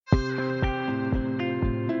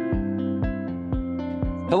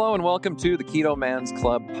Hello and welcome to the Keto Man's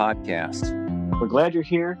Club podcast. We're glad you're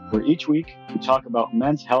here, where each week we talk about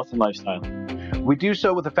men's health and lifestyle. We do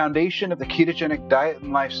so with the foundation of the ketogenic diet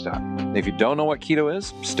and lifestyle. If you don't know what keto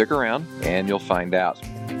is, stick around and you'll find out.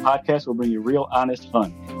 The podcast will bring you real, honest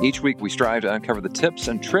fun. Each week we strive to uncover the tips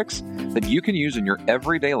and tricks that you can use in your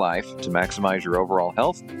everyday life to maximize your overall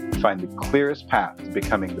health. Find the clearest path to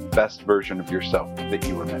becoming the best version of yourself that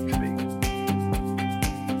you were meant to be.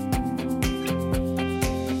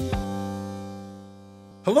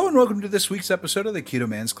 Hello and welcome to this week's episode of the Keto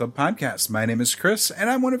Man's Club podcast. My name is Chris and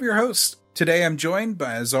I'm one of your hosts. Today I'm joined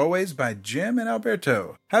by, as always, by Jim and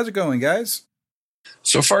Alberto. How's it going, guys?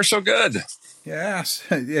 So far, so good. Yes,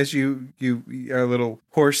 as you are a little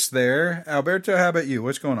hoarse there. Alberto, how about you?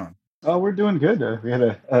 What's going on? Oh, we're doing good. We had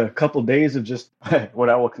a couple days of just what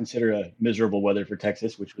I will consider a miserable weather for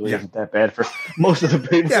Texas, which really isn't that bad for most of the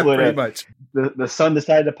people. Yeah, pretty much. The sun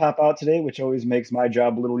decided to pop out today, which always makes my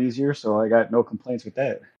job a little easier, so I got no complaints with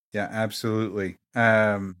that. Yeah, absolutely.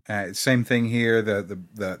 Same thing here.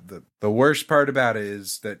 The worst part about it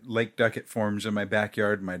is that Lake Duckett forms in my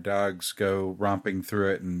backyard. My dogs go romping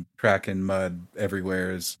through it and tracking mud everywhere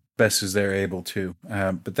as best as they're able to.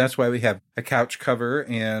 But that's why we have a couch cover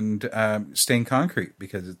and stained concrete,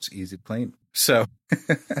 because it's easy to clean. So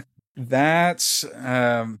that's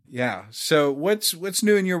yeah. So what's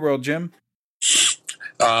new in your world, Jim?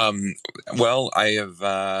 Well, I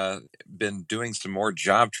have been doing some more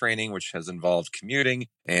job training, which has involved commuting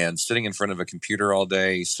and sitting in front of a computer all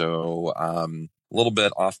day. So a little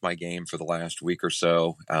bit off my game for the last week or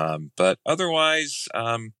so. But otherwise,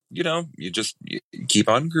 you keep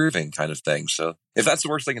on grooving kind of thing. So if that's the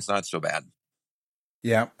worst thing, it's not so bad.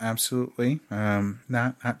 Yeah, absolutely.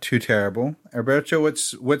 Not too terrible. Alberto,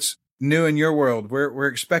 what's new in your world? We're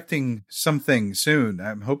expecting something soon.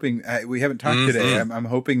 I'm hoping we haven't talked today. I'm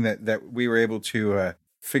hoping that we were able to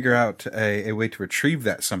figure out a way to retrieve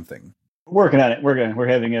that something. Working on it. We're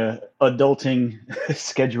having adulting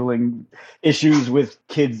scheduling issues with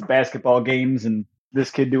kids' basketball games, and this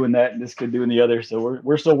kid doing that and this kid doing the other. So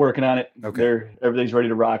we're still working on it. Okay. Everything's ready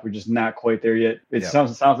to rock. We're just not quite there yet. It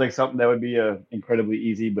sounds like something that would be incredibly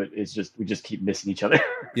easy, but it's just we just keep missing each other.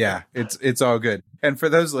 Yeah, it's all good. And for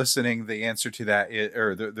those listening, the answer to that is,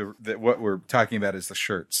 or what we're talking about is the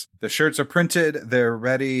shirts. The shirts are printed, they're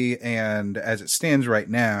ready, and as it stands right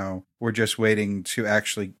now, we're just waiting to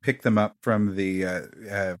actually pick them up from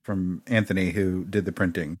from Anthony, who did the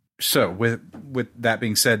printing. So with that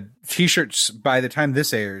being said, T-shirts by the time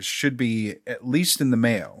this airs should be at least in the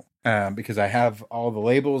mail, because I have all the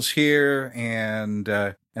labels here and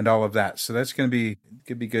all of that. So that's going to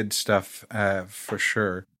be good stuff for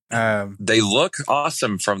sure. They look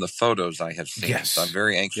awesome from the photos I have seen. Yes. So I'm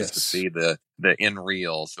very anxious to see the in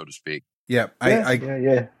real, so to speak. Yeah,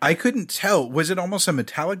 Yeah. I couldn't tell. Was it almost a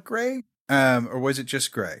metallic gray, or was it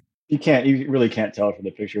just gray? You really can't tell from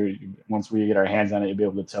the picture. Once we get our hands on it, you'll be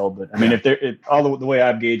able to tell. But I mean, the way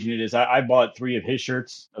I'm gauging it is, I bought 3 of his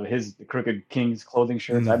shirts, the Crooked Kings clothing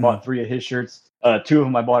shirts. I bought 3 of his shirts. 2 of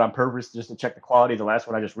them I bought on purpose just to check the quality. The last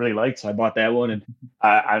one I just really liked, so I bought that one. And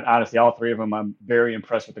I honestly, all 3 of them, I'm very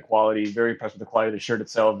impressed with the quality. Very impressed with the quality of the shirt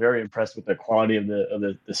itself. Very impressed with the quality of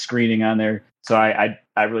the screening on there. So I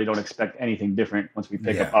really don't expect anything different once we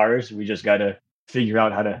pick up ours. We just got to figure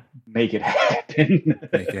out how to make it happen.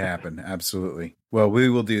 Make it happen. Absolutely. Well, we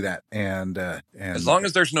will do that. And as long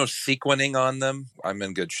as there's no sequining on them, I'm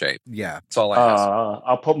in good shape. Yeah. That's all I ask.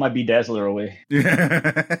 I'll put my bedazzler away.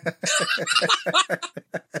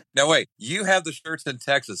 Now, wait, you have the shirts in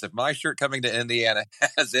Texas. If my shirt coming to Indiana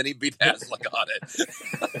has any bedazzling on it.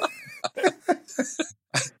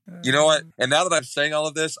 You know what? And now that I'm saying all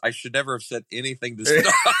of this, I should never have said anything to start.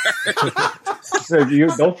 So you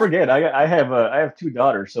don't forget, I have 2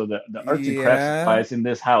 daughters, so the arts and crafts supplies in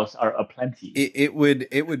this house are aplenty. It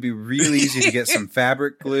would be really easy to get some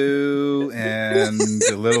fabric glue and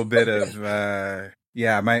a little bit of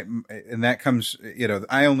and that comes,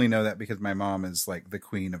 I only know that because my mom is like the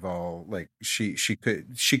queen of all, like she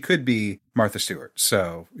could be Martha Stewart.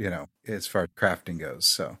 So, as far as crafting goes.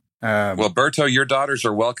 So. Well, Berto, your daughters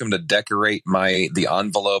are welcome to decorate the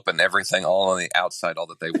envelope and everything all on the outside, all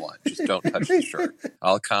that they want. Just don't touch the shirt.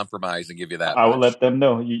 I'll compromise and give you that. I will let them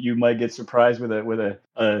know. You might get surprised with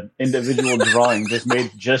a individual drawing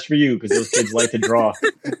made just for you, because those kids like to draw.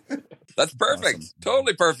 That's perfect. Awesome.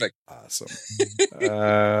 Totally perfect. Awesome.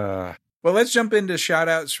 Well, let's jump into shout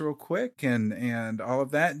outs real quick and all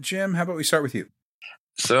of that. Jim, how about we start with you?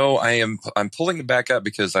 So I'm pulling it back up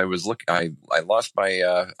because I was I lost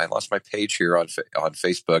my page here on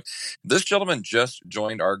Facebook. This gentleman just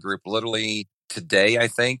joined our group literally today, I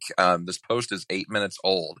think. This post is 8 minutes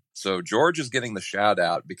old. So George is getting the shout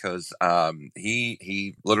out because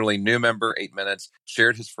he literally, new member, 8 minutes,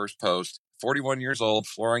 shared his first post. 41 years old,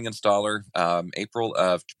 flooring installer. April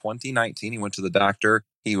of 2019, he went to the doctor.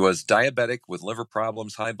 He was diabetic with liver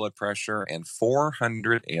problems, high blood pressure, and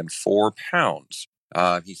 404 pounds.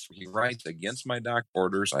 He writes, against my doc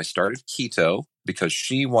orders, I started keto because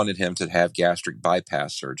she wanted him to have gastric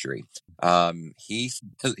bypass surgery. He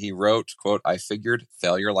wrote, quote, I figured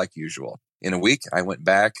failure like usual. In a week, I went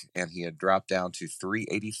back and he had dropped down to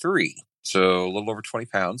 383. So a little over 20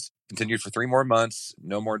 pounds. Continued for 3 more months.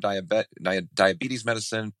 No more diabetes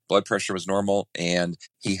medicine. Blood pressure was normal. And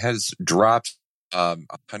he has dropped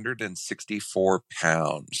 164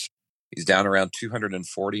 pounds. He's down around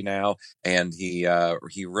 240 now. And he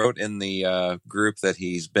wrote in the group that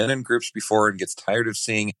he's been in groups before and gets tired of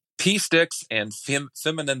seeing pea sticks and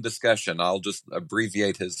feminine discussion. I'll just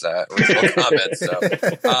abbreviate his original comments. So,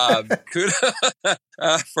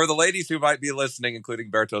 for the ladies who might be listening, including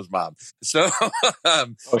Berto's mom. So,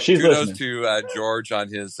 she's kudos listening. to George on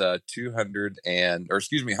his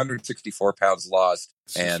 164 pounds lost,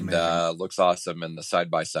 and looks awesome in the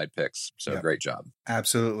side-by-side pics. So great job.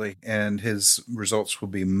 Absolutely. And his results will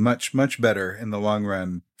be much, much better in the long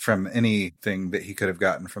run from anything that he could have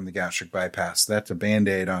gotten from the gastric bypass. That's a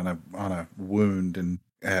Band-Aid on a wound in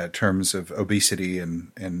terms of obesity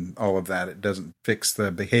and all of that. It doesn't fix the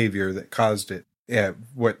behavior that caused it. Yeah,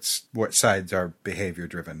 what sides are behavior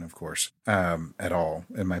driven, of course, at all,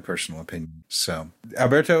 in my personal opinion. So,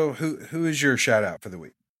 Alberto, who is your shout out for the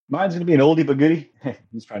week? Mine's going to be an oldie but goodie.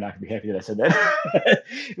 He's probably not going to be happy that I said that.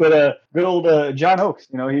 But good old John Oakes.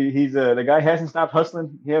 You know, he's the guy hasn't stopped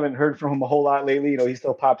hustling. You haven't heard from him a whole lot lately. You know, he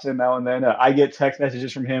still pops in now and then. I get text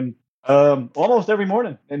messages from him almost every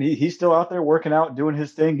morning, and he's still out there working out, doing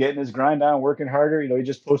his thing, getting his grind on, working harder. You know, he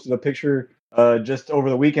just posted a picture just over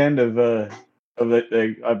the weekend of a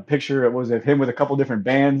picture. It was of him with a couple different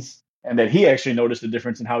bands, and that he actually noticed a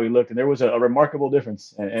difference in how he looked, and there was a remarkable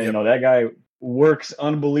difference. And you know, that guy works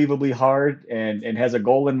unbelievably hard and has a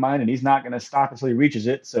goal in mind, and he's not going to stop until he reaches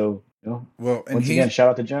it. So, you know, well, and once again, shout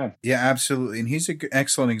out to John. Yeah, absolutely. And he's an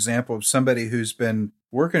excellent example of somebody who's been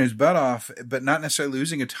working his butt off, but not necessarily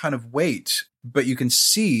losing a ton of weight, but you can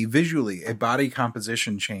see visually a body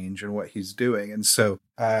composition change in what he's doing. And so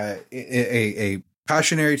a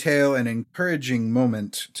cautionary tale, an encouraging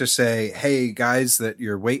moment to say, hey, guys, that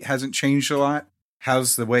your weight hasn't changed a lot.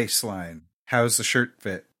 How's the waistline? How's the shirt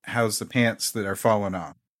fit? How's the pants that are falling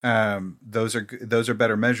off? Those are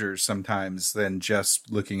better measures sometimes than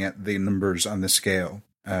just looking at the numbers on the scale.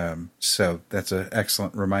 So that's an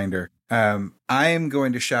excellent reminder. I am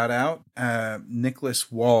going to shout out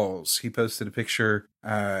Nicholas Walls. He posted a picture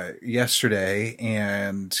yesterday,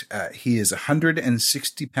 and he is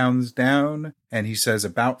 160 pounds down, and he says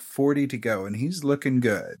about 40 to go, and he's looking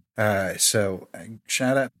good. So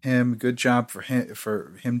shout out to him. Good job for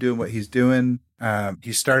him doing what he's doing.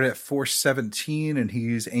 He started at 417, and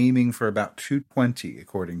he's aiming for about 220,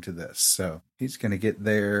 according to this. So he's going to get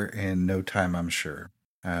there in no time, I'm sure.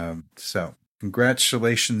 So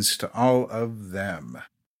congratulations to all of them.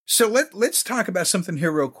 So let's talk about something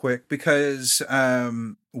here real quick, because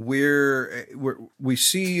we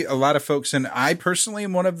see a lot of folks, and I personally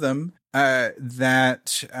am one of them,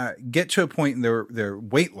 that get to a point in their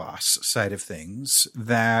weight loss side of things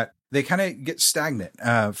that they kind of get stagnant.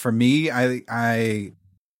 For me, I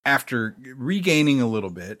after regaining a little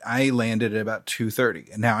bit, I landed at about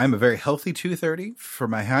 230. And now I'm a very healthy 230 for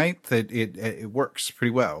my height. That it works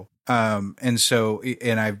pretty well. And so,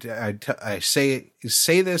 and I say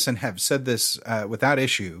this and have said this without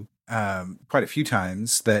issue quite a few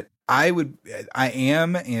times, that I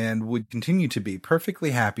am and would continue to be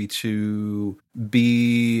perfectly happy to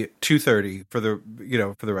be 230 for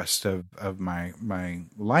the rest of my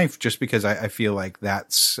life, just because I feel like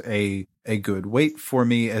that's a good weight for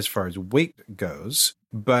me as far as weight goes.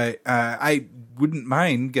 But I wouldn't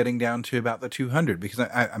mind getting down to about the 200, because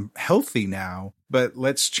I'm healthy now. But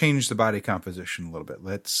let's change the body composition a little bit.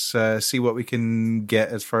 Let's see what we can get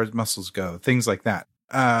as far as muscles go, things like that.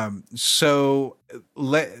 So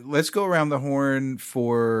let's go around the horn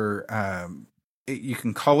for, you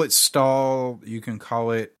can call it stall. You can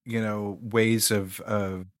call it, ways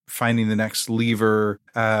of finding the next lever.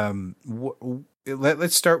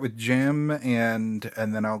 Let's start with Jim, and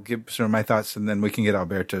then I'll give some of my thoughts, and then we can get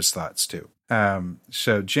Alberto's thoughts too.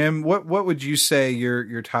 So Jim, what would you say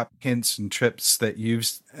your top hints and tips that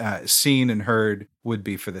you've seen and heard would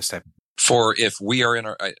be for this type? For if we are in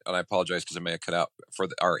and I apologize because I may have cut out, for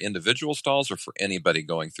our individual stalls or for anybody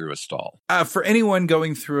going through a stall? For anyone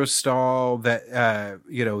going through a stall, that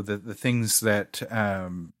the things that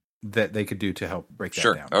that they could do to help break that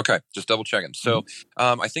down. Okay, just double checking. So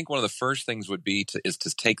I think one of the first things would be to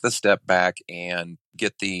take the step back and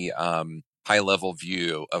get the high level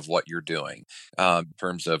view of what you're doing in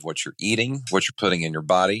terms of what you're eating, what you're putting in your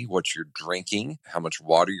body, what you're drinking, how much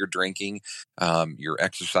water you're drinking, your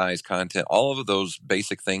exercise content, all of those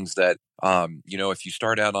basic things that, if you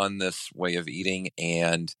start out on this way of eating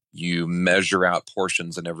and you measure out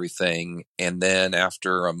portions and everything, and then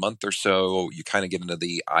after a month or so, you kind of get into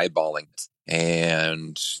the eyeballing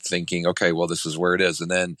and thinking, okay, well, this is where it is.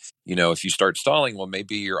 And then, if you start stalling, well,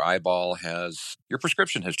 maybe your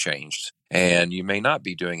prescription has changed and you may not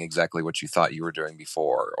be doing exactly what you thought you were doing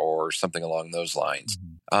before or something along those lines.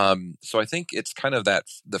 So I think it's kind of that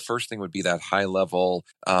the first thing would be that high level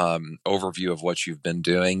overview of what you've been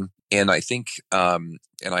doing. And I think, and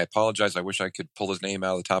I apologize, I wish I could pull his name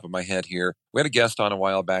out of the top of my head here. We had a guest on a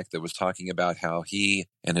while back that was talking about how he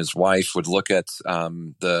and his wife would look at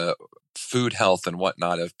the food health and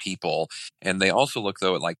whatnot of people. And they also look,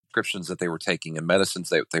 though, at like prescriptions that they were taking and medicines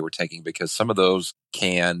that they were taking, because some of those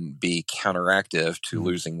can be counteractive to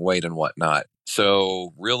losing weight and whatnot.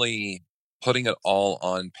 So really putting it all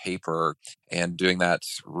on paper and doing that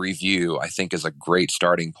review, I think, is a great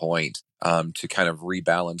starting point to kind of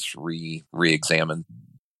rebalance, re-examine.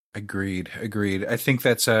 Agreed. I think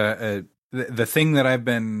that's the thing that I've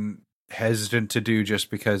been hesitant to do just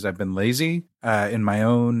because I've been lazy in my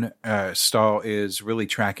own stall is really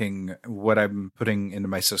tracking what I'm putting into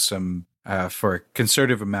my system for a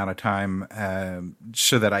conservative amount of time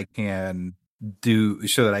so that I can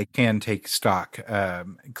take stock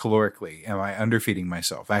calorically. Am I underfeeding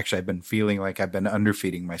myself? Actually, I've been feeling like I've been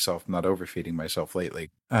underfeeding myself, not overfeeding myself lately,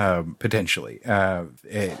 potentially.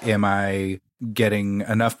 Am I getting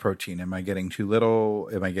enough protein? Am I getting too little?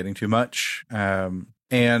 Am I getting too much?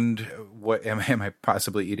 And what am I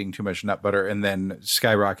possibly eating too much nut butter and then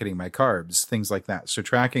skyrocketing my carbs, things like that. So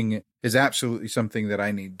tracking is absolutely something that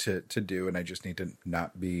I need to do, and I just need to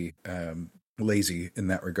not be lazy in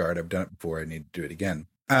that regard. I've done it before. I need to do it again.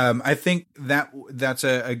 I think that's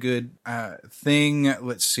a good thing.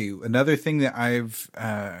 Let's see. Another thing that I've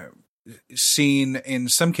seen in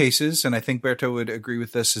some cases, and I think Berto would agree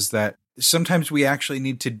with this, is that sometimes we actually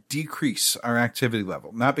need to decrease our activity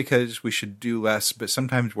level, not because we should do less, but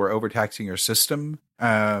sometimes we're overtaxing our system.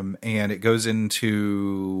 And it goes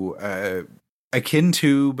into akin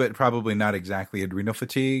to, but probably not exactly, adrenal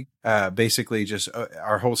fatigue. Basically just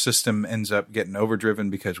our whole system ends up getting overdriven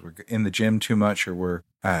because we're in the gym too much, or we're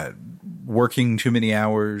working too many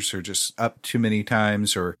hours, or just up too many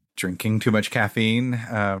times, or drinking too much caffeine.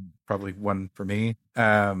 Probably one for me,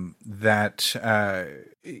 that,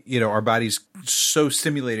 our body's so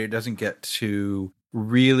stimulated, it doesn't get to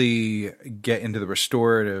really get into the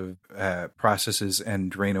restorative processes and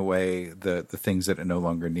drain away the things that it no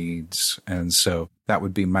longer needs. And so that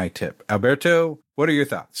would be my tip. Alberto, what are your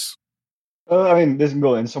thoughts? This can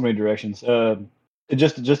go in so many directions.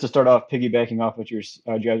 Just to start off, piggybacking off what you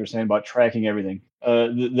guys were saying about tracking everything.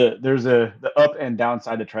 There's the up and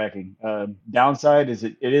downside to tracking. Downside is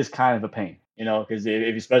it is kind of a pain, because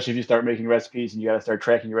especially if you start making recipes and you got to start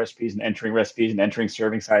tracking your recipes and entering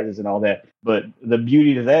serving sizes and all that. But the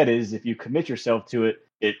beauty to that is if you commit yourself to it,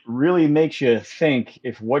 it really makes you think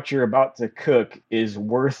if what you're about to cook is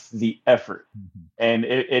worth the effort. Mm-hmm.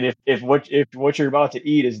 And if what you're about to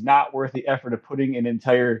eat is not worth the effort of putting an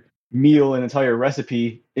entire meal, an entire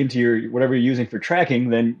recipe into your whatever you're using for tracking,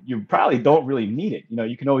 then you probably don't really need it.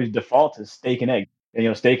 You can always default to steak and egg.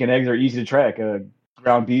 And, steak and eggs are easy to track.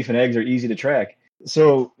 Ground beef and eggs are easy to track.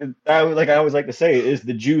 So I always like to say, is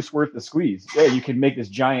the juice worth the squeeze? Yeah, you can make this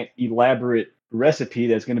giant elaborate recipe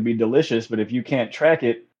that's going to be delicious, but if you can't track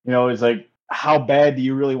it, it's like, how bad do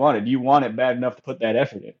you really want it? Do you want it bad enough to put that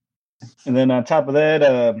effort in? And then on top of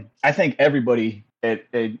that, I think everybody at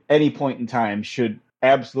any point in time should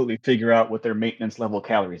absolutely figure out what their maintenance level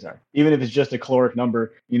calories are. Even if it's just a caloric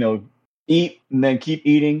number, eat and then keep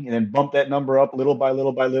eating and then bump that number up little by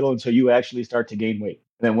little by little until you actually start to gain weight.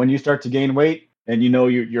 And then when you start to gain weight and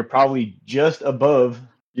you're probably just above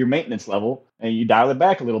your maintenance level, and you dial it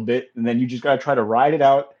back a little bit, and then you just got to try to ride it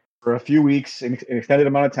out for a few weeks, an extended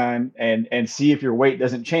amount of time, and see if your weight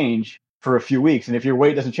doesn't change for a few weeks. And if your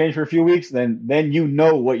weight doesn't change for a few weeks, then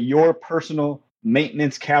what your personal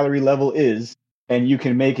maintenance calorie level is, and you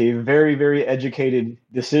can make a very, very educated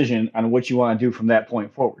decision on what you want to do from that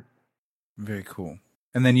point forward. Very cool.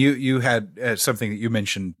 And then you had something that you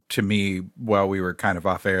mentioned to me while we were kind of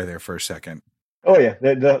off air there for a second. Oh yeah,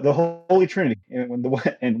 the holy trinity,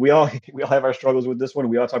 and we all have our struggles with this one.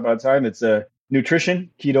 We all talk about it all the time. It's nutrition,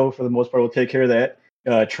 keto for the most part will take care of that.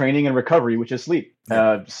 Training and recovery, which is sleep.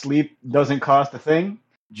 Yep. Sleep doesn't cost a thing,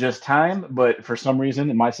 just time. But for some reason,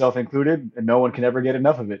 and myself included, no one can ever get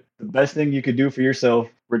enough of it. The best thing you could do for yourself,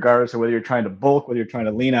 regardless of whether you're trying to bulk, whether you're trying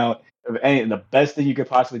to lean out, the best thing you could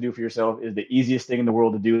possibly do for yourself is the easiest thing in the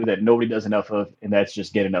world to do that nobody does enough of, and that's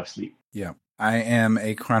just get enough sleep. Yeah. I am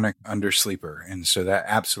a chronic undersleeper, and so that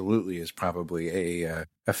absolutely is probably a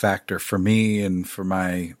factor for me and for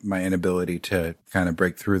my inability to kind of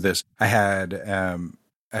break through this. I had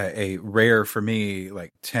a rare for me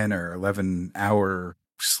like 10 or 11 hour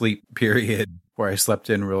sleep period where I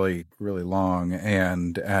slept in really, really long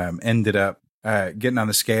and ended up getting on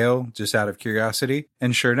the scale just out of curiosity.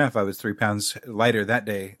 And sure enough, I was 3 pounds lighter that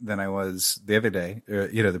day than I was the other day,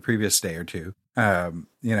 the previous day or two.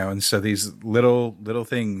 And so these little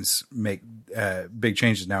things make big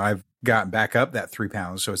changes. Now I've gotten back up that 3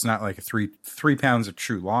 pounds, so it's not like a three pounds of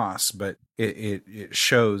true loss, but it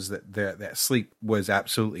shows that sleep was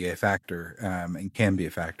absolutely a factor, and can be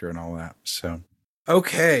a factor and all that. So,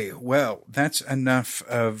 okay, well, that's enough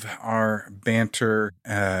of our banter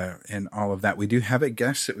and all of that. We do have a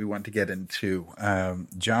guest that we want to get into.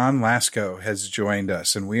 John Lasco has joined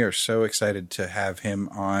us, and we are so excited to have him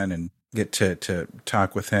on and get to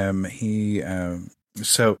talk with him.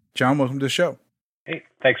 So John, welcome to the show. Hey,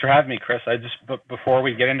 thanks for having me, Chris. Before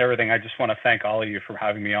we get into everything, I just want to thank all of you for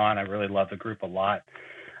having me on. I really love the group a lot.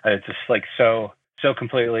 It's just like so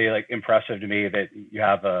completely like impressive to me that you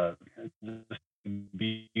have a social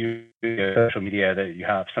media, that you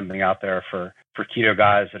have something out there for keto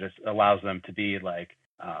guys that allows them to be like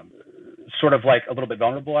sort of like a little bit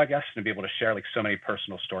vulnerable, I guess, and be able to share like so many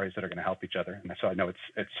personal stories that are going to help each other. And so I know it's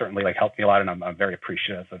certainly like helped me a lot, and I'm very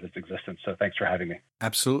appreciative of its existence. So thanks for having me.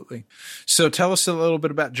 Absolutely. So tell us a little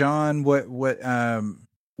bit about John. What's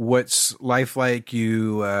life like? What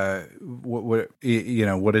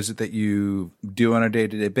is it that you do on a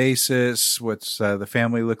day-to-day basis? What's the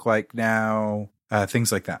family look like now?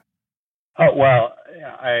 Things like that. Oh, well,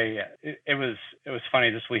 it was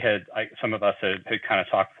funny. Some of us had kind of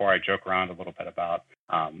talked before. I joke around a little bit about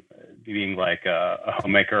being like a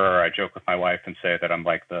homemaker, or I joke with my wife and say that I'm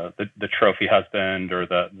like the trophy husband or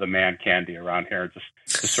the man candy around here,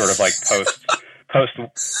 just sort of like post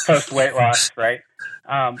weight loss, right?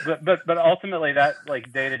 But ultimately, that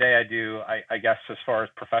like day to day, I guess as far as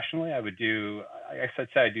professionally, I say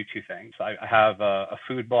I do two things. I have a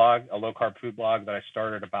food blog, a low carb food blog that I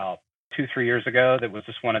started about 2-3 years ago. That was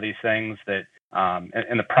just one of these things that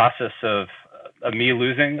in the process of me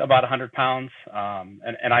losing about 100 pounds,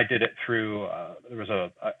 and I did it through there was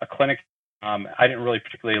a clinic. I didn't really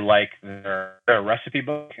particularly like their recipe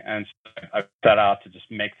book, and so I set out to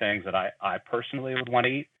just make things that I personally would want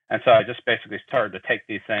to eat. And so I just basically started to take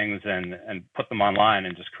these things and put them online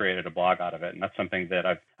and just created a blog out of it. And that's something that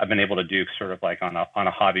I've been able to do sort of like on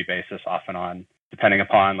a hobby basis, off and on, depending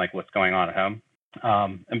upon like what's going on at home.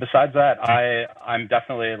 And besides that, I'm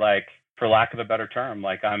definitely like, for lack of a better term,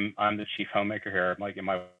 like I'm the chief homemaker here. I'm like in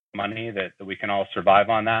my money that we can all survive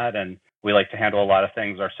on that. And we like to handle a lot of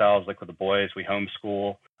things ourselves. Like with the boys, we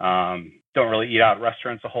homeschool. Don't really eat out at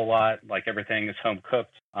restaurants a whole lot. Like everything is home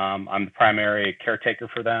cooked. I'm the primary caretaker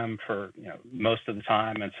for them for most of the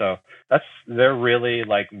time, and so they're really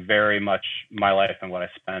like very much my life and what I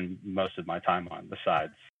spend most of my time on.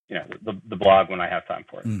 Besides the blog when I have time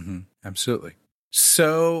for it. Mm-hmm. Absolutely.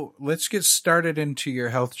 So let's get started into your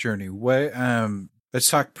health journey. Let's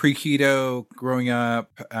talk pre-keto, growing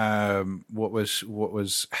up. What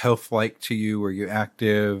was health like to you? Were you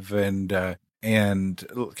active, and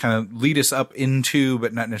kind of lead us up into,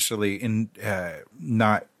 but not necessarily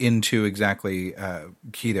not into exactly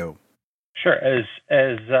keto? Sure. As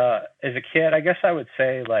a kid, I guess I would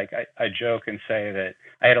say, like, I joke and say that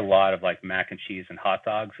I had a lot of like mac and cheese and hot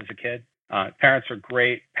dogs as a kid. Parents are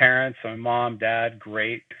great parents. My mom, dad,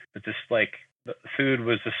 great, but just like the food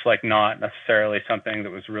was just like not necessarily something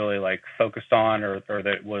that was really like focused on or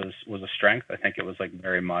that was a strength. I think it was like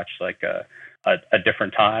very much like a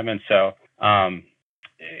different time. And so, I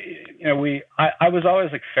was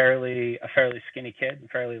always like a fairly skinny kid and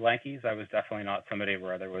fairly lanky. I was definitely not somebody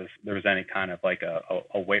where there was any kind of like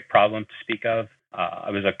a weight problem to speak of. I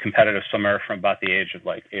was a competitive swimmer from about the age of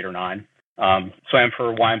like 8 or 9. Swam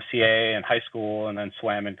for YMCA in high school and then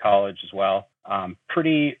swam in college as well.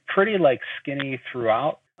 Pretty like skinny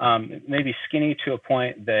throughout. Maybe skinny to a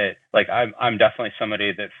point that like I'm definitely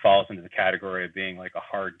somebody that falls into the category of being like a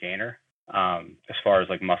hard gainer, as far as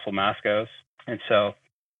like muscle mass goes. And so,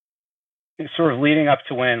 sort of leading up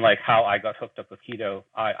to when, like, how I got hooked up with keto,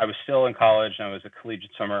 I was still in college and I was a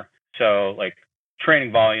collegiate swimmer. So, like,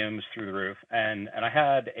 training volumes through the roof. And I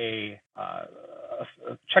had a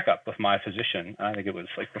checkup with my physician. I think it was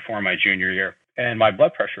like before my junior year, and my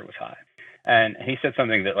blood pressure was high. And he said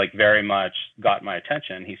something that like very much got my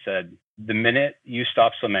attention. He said, the minute you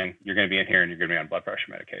stop swimming, you're going to be in here and you're going to be on blood pressure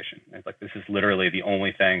medication. And it's like, this is literally the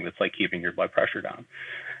only thing that's like keeping your blood pressure down.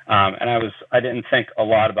 And I didn't think a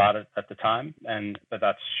lot about it at the time. But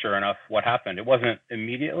that's sure enough what happened. It wasn't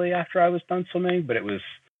immediately after I was done swimming, but it was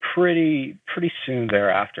pretty soon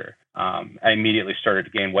thereafter. I immediately started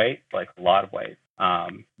to gain weight, like a lot of weight.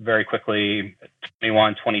 Very quickly,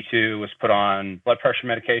 21, 22, was put on blood pressure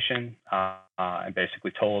medication, and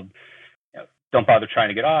basically told, don't bother trying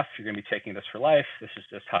to get off. You're going to be taking this for life. This is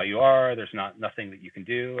just how you are. There's nothing that you can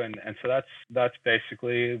do. And so that's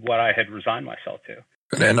basically what I had resigned myself to.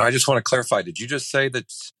 And I just want to clarify, did you just say that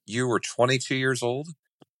you were 22 years old?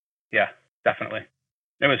 Yeah, definitely.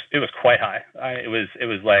 It was quite high. It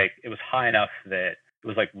was high enough that it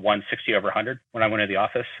was like 160 over 100 when I went to the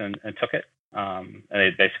office and took it. And they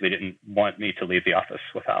basically didn't want me to leave the office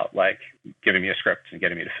without like giving me a script and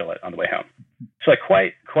getting me to fill it on the way home. So like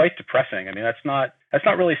quite depressing. I mean, that's not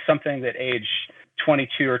really something that age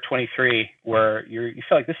 22 or 23 where you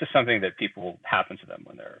feel like this is something that people happen to them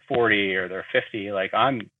when they're 40 or they're 50. Like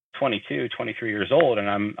I'm 22, 23 years old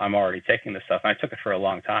and I'm already taking this stuff. And I took it for a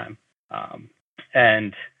long time.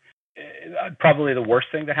 And probably the worst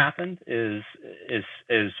thing that happened is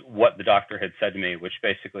what the doctor had said to me, which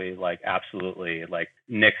basically like absolutely like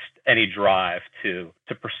nixed any drive to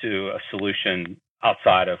pursue a solution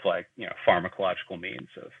outside of like, pharmacological means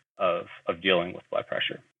of dealing with blood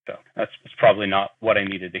pressure. So that's probably not what I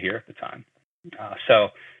needed to hear at the time. I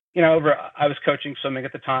was coaching swimming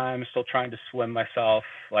at the time, still trying to swim myself,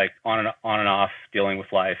 like on and off, dealing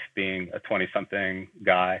with life, being a 20-something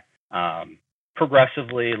guy.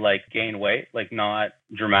 Progressively like gain weight, like not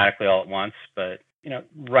dramatically all at once, but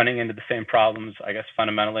running into the same problems, I guess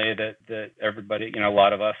fundamentally that everybody, a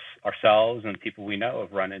lot of us ourselves and people we know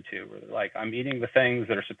have run into. Where like I'm eating the things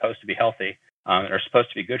that are supposed to be healthy, and are supposed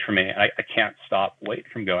to be good for me, and I can't stop weight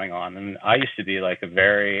from going on. And I used to be like a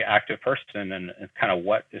very active person, and kind of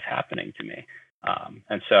what is happening to me.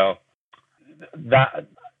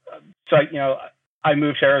 I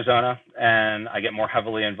moved to Arizona, and I get more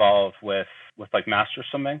heavily involved with like master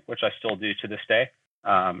swimming, which I still do to this day.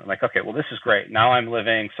 I'm like, okay, well, this is great. Now I'm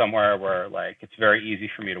living somewhere where like it's very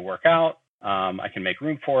easy for me to work out. I can make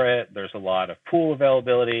room for it. There's a lot of pool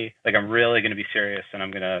availability. Like I'm really going to be serious, and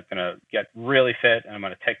I'm gonna get really fit, and I'm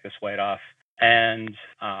going to take this weight off. And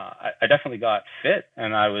I definitely got fit,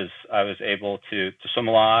 and I was able to swim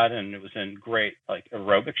a lot, and it was in great like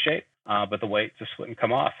aerobic shape. But the weight just wouldn't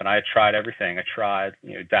come off. And I tried everything. I tried,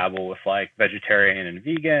 dabble with like vegetarian and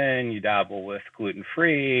vegan. You dabble with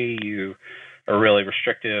gluten-free. You are really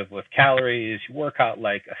restrictive with calories. You work out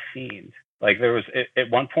like a fiend. Like there was at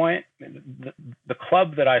one point, the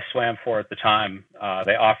club that I swam for at the time,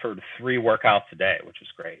 they offered 3 workouts a day, which was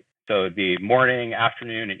great. So it'd be morning,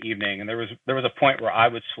 afternoon, and evening. And there was a point where I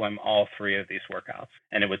would swim all 3 of these workouts,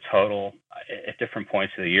 and it would total at different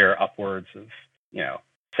points of the year upwards of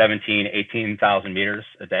 17, 18,000 meters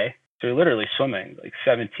a day. So you're literally swimming like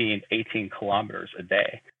 17, 18 kilometers a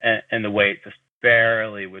day, and the weight just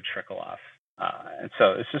barely would trickle off. And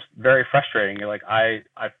so it's just very frustrating. You're like, I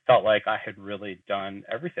felt like I had really done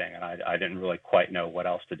everything, and I didn't really quite know what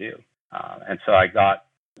else to do. And so I got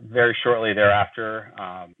very shortly thereafter,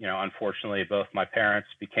 unfortunately, both my parents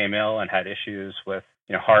became ill and had issues with,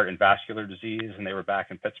 heart and vascular disease, and they were back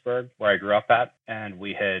in Pittsburgh, where I grew up at, and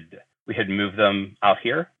we had moved them out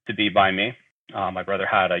here to be by me. My brother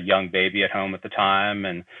had a young baby at home at the time,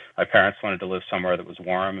 and my parents wanted to live somewhere that was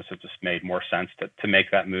warm, so it just made more sense to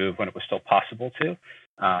make that move when it was still possible to.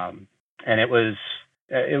 And it was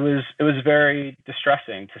very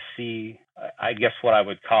distressing to see, I guess, what I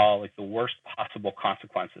would call like the worst possible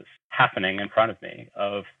consequences happening in front of me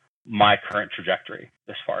of my current trajectory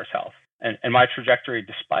as far as health. And my trajectory,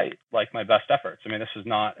 despite like my best efforts. I mean, this is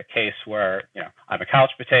not a case where, I'm a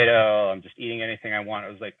couch potato, I'm just eating anything I want.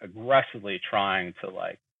 It was like aggressively trying to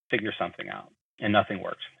like figure something out, and nothing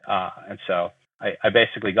worked. And so I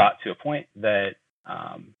basically got to a point that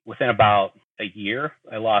within about a year,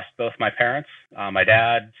 I lost both my parents, my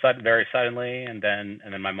dad very suddenly, and then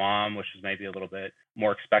my mom, which was maybe a little bit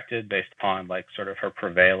more expected based upon like sort of her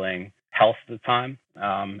prevailing health at the time,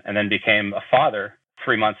 and then became a father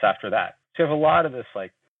 3 months after that. So you have a lot of this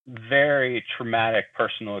like very traumatic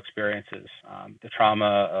personal experiences, the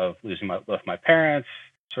trauma of losing both my parents,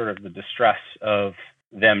 sort of the distress of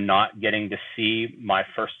them not getting to see my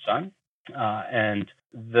first son, And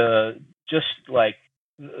just like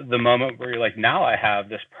the moment where you're like, now I have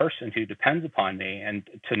this person who depends upon me, and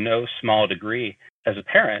to no small degree as a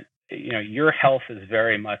parent, your health is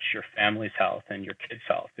very much your family's health and your kids'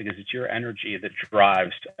 health, because it's your energy that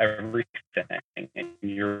drives everything, and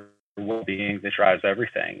your well-being that drives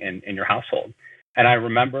everything in your household. And I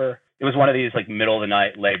remember it was one of these like middle of the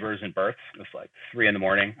night labors and births. It was like 3 a.m,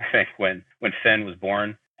 I think, when Finn was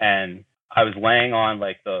born, and I was laying on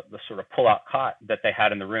like the sort of pull-out cot that they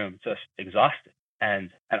had in the room, just exhausted.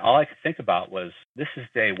 And all I could think about was, this is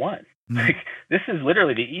day one. Like, this is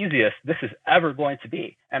literally the easiest this is ever going to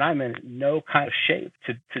be. And I'm in no kind of shape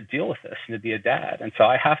to deal with this and to be a dad. And so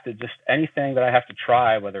I have to just, anything that I have to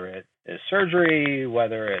try, whether it is surgery,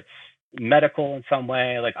 whether it's medical in some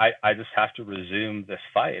way, like I just have to resume this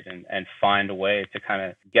fight and find a way to kind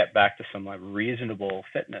of get back to some like reasonable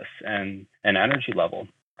fitness and energy level.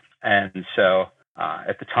 And so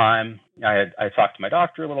at the time, I talked to my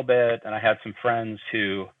doctor a little bit, and I had some friends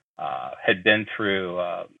who had been through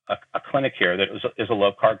a clinic here that is a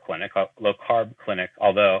low carb clinic,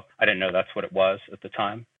 although I didn't know that's what it was at the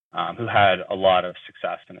time, who had a lot of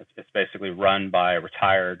success. And it's basically run by a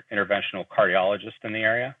retired interventional cardiologist in the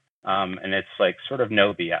area. And it's like sort of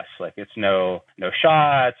no BS, like it's no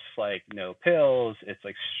shots, like no pills. It's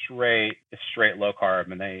like straight low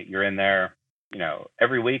carb, and you're in there,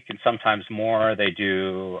 every week and sometimes more. They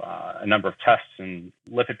do a number of tests and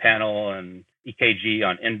lipid panel and EKG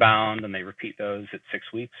on inbound, and they repeat those at 6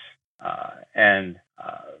 weeks. And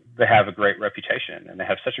they have a great reputation, and they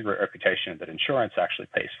have such a great reputation that insurance actually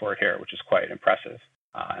pays for it here, which is quite impressive.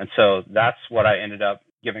 And so that's what I ended up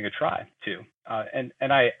giving a try to.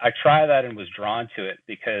 And I tried that and was drawn to it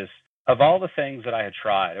because of all the things that I had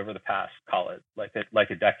tried over the past, call it like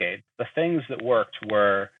a decade, the things that worked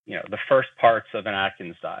were, the first parts of an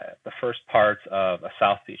Atkins diet, the first parts of a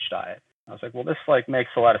South Beach diet. I was like, well, this like makes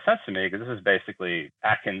a lot of sense to me, because this is basically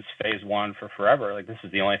Atkins phase 1 for forever. Like, this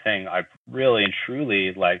is the only thing I've really and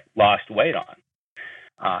truly like lost weight on.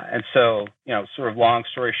 And so, sort of long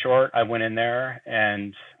story short, I went in there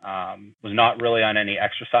and was not really on any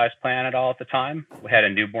exercise plan at all at the time. We had a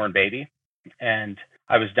newborn baby, and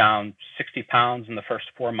I was down 60 pounds in the first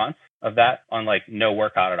 4 months of that on like no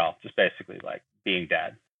workout at all, just basically like being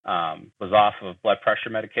dead. Was off of blood pressure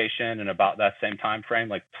medication in about that same time frame,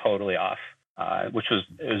 like totally off, it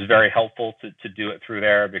was very helpful to do it through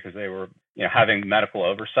there, because they were, having medical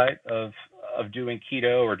oversight of doing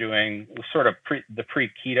keto, or doing sort of the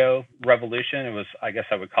pre-keto revolution. It was, I guess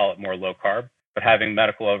I would call it more low carb, but having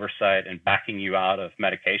medical oversight and backing you out of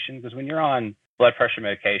medication, because when you're on blood pressure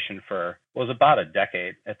medication for was about a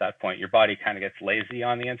decade at that point, your body kind of gets lazy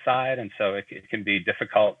on the inside, and so it can be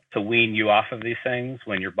difficult to wean you off of these things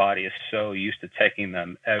when your body is so used to taking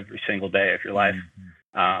them every single day of your life.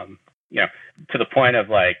 To the point of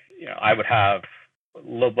like, I would have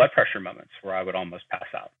low blood pressure moments where I would almost pass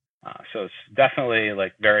out. So it's definitely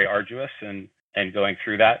like very arduous, and going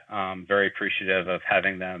through that, very appreciative of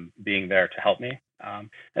having them being there to help me. And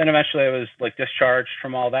eventually I was like discharged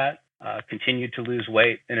from all that. Continued to lose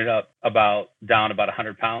weight, ended up down about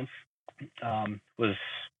 100 pounds. Was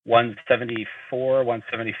 174,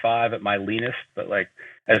 175 at my leanest, but like,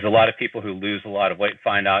 as a lot of people who lose a lot of weight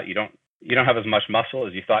find out, you don't have as much muscle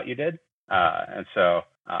as you thought you did. And so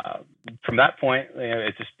from that point,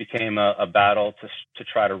 it just became a battle to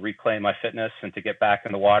try to reclaim my fitness and to get back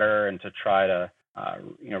in the water and to try to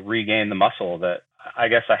regain the muscle that I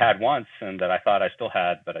guess I had once and that I thought I still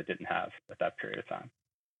had, but I didn't have at that period of time.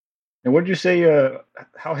 And what did you say?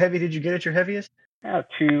 How heavy did you get at your heaviest?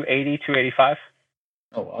 280, 285.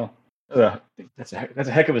 Oh wow, that's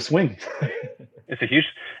a heck of a swing. It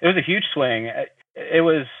was a huge swing.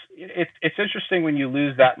 It's interesting when you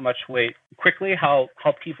lose that much weight quickly, how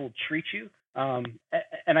people treat you.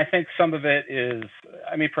 And I think some of it is,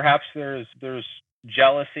 perhaps there's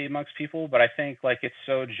jealousy amongst people, but I think like it's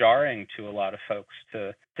so jarring to a lot of folks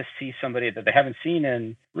to see somebody that they haven't seen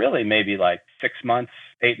in really maybe like 6 months,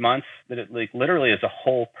 8 months, that it like literally is a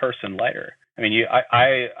whole person lighter.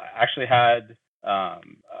 I actually had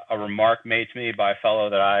a remark made to me by a fellow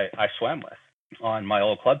that I swam with on my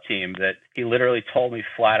old club team, that he literally told me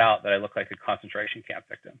flat out that I looked like a concentration camp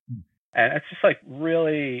victim. And it's just like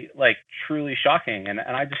really like truly shocking. And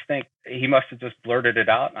I just think he must have just blurted it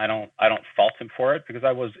out. And I don't fault him for it, because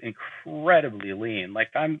I was incredibly lean. Like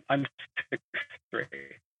I'm 6'3",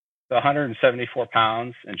 so 174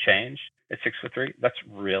 pounds and change at 6'3". That's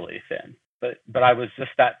really thin. But I was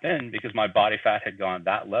just that thin because my body fat had gone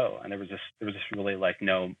that low, and there was just really like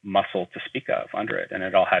no muscle to speak of under it, and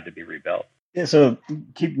it all had to be rebuilt. Yeah, so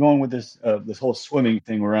keep going with this whole swimming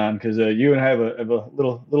thing we're on, because you and I have a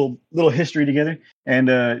little history together, and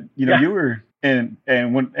Yeah. you were and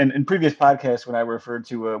when and in previous podcasts when I referred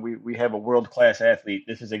to we have a world class athlete.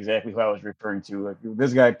 This is exactly who I was referring to.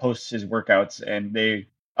 This guy posts his workouts, and they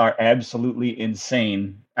are absolutely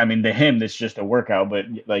insane. I mean, to him, it's just a workout, but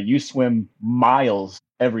like you swim miles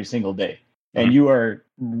every single day, and Mhm. you are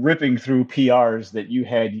ripping through PRs that you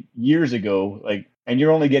had years ago, like, and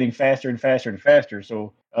you're only getting faster and faster and faster.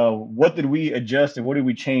 So, what did we adjust and what did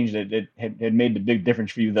we change that had made the big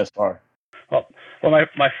difference for you thus far? Well,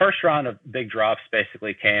 my first round of big drops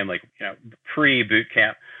basically came like pre boot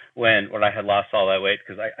camp when I had lost all that weight,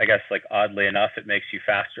 because I guess like oddly enough it makes you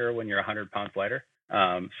faster when you're 100 pounds lighter.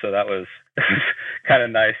 So that was kind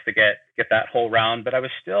of nice to get that whole round. But I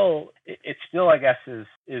was still it still I guess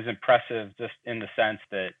is impressive just in the sense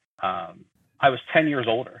that I was 10 years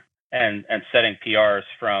older and setting PRs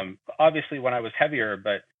from obviously when I was heavier,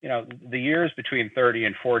 but the years between 30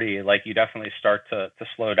 and 40, like you definitely start to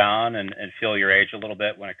slow down and feel your age a little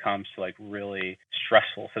bit when it comes to like really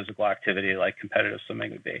stressful physical activity like competitive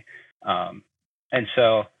swimming would be. And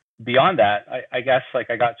so beyond that, I guess like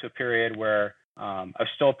I got to a period where I was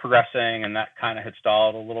still progressing and that kind of had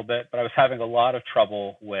stalled a little bit, but I was having a lot of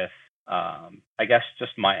trouble with, I guess,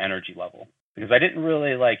 just my energy level, because I didn't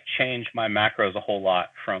really like change my macros a whole lot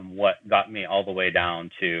from what got me all the way down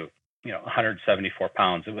to 174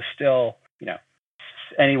 pounds. It was still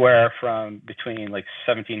anywhere from between like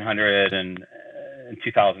 1,700 and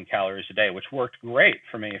 2,000 calories a day, which worked great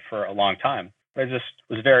for me for a long time. But I just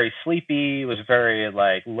was very sleepy, was very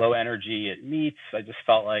like low energy at meets. I just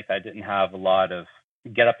felt like I didn't have a lot of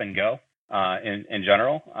get up and go in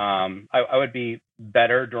general. I would be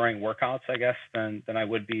better during workouts, I guess, than I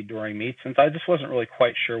would be during meets. And so I just wasn't really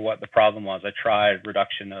quite sure what the problem was. I tried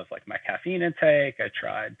reduction of like my caffeine intake. I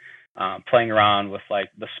tried playing around with like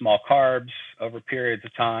the small carbs over periods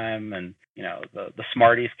of time, and the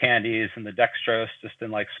Smarties candies and the dextrose just in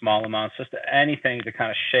like small amounts, just anything to kind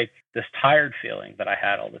of shake this tired feeling that I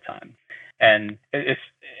had all the time. And it's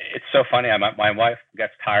so funny. My wife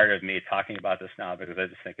gets tired of me talking about this now because I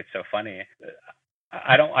just think it's so funny.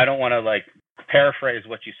 I don't want to like paraphrase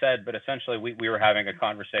what you said, but essentially we were having a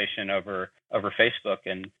conversation over Facebook,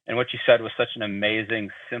 and what you said was such an amazing,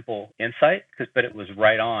 simple insight, but it was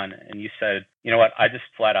right on. And you said, you know what, I just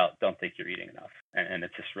flat out don't think you're eating enough. And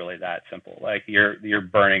it's just really that simple. Like you're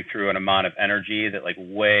burning through an amount of energy that like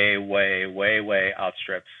way, way, way, way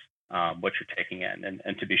outstrips what you're taking in.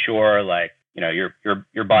 And to be sure, like,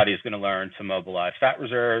 your body is going to learn to mobilize fat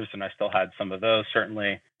reserves, and I still had some of those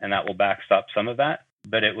certainly, and that will backstop some of that.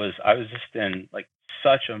 But I was just in like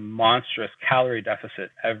such a monstrous calorie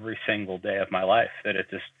deficit every single day of my life that it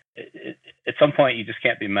at some point you just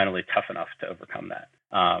can't be mentally tough enough to overcome that.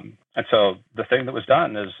 And so the thing that was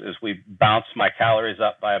done is we bounced my calories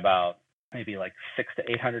up by about maybe like 600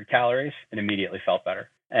 to 800 calories and immediately felt better,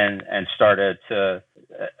 and started to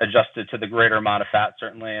adjusted to the greater amount of fat,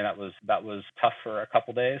 certainly. And that was tough for a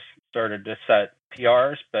couple days. Started to set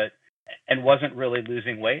PRs, and wasn't really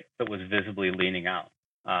losing weight, but was visibly leaning out.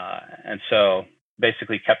 And so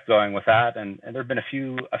basically kept going with that. And there have been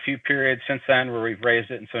a few periods since then where we've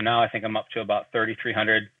raised it. And so now I think I'm up to about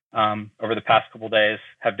 3,300 over the past couple of days.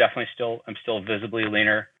 I'm still visibly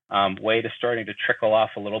leaner. Weight is starting to trickle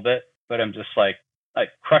off a little bit, but I'm just like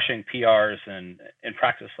crushing PRs and in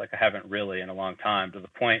practice like I haven't really in a long time, to the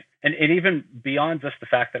point, and even beyond just the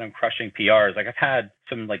fact that I'm crushing PRs, like I've had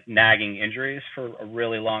some like nagging injuries for a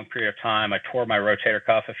really long period of time. I tore my rotator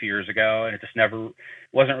cuff a few years ago, and it just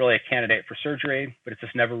wasn't really a candidate for surgery, but it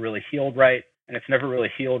just never really healed right. And it's never really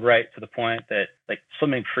healed right to the point that like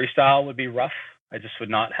swimming freestyle would be rough. I just would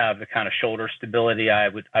not have the kind of shoulder stability I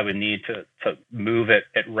would need to move at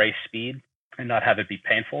race speed and not have it be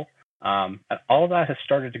painful. And all of that has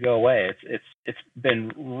started to go away. It's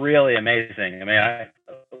been really amazing. I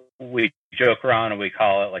mean, we joke around and we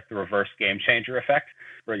call it like the reverse game changer effect,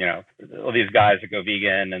 where all these guys that go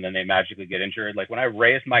vegan and then they magically get injured. Like when I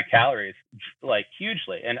raised my calories like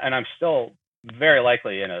hugely, and I'm still very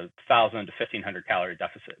likely in a 1,000 to 1,500 calorie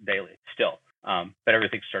deficit daily still, but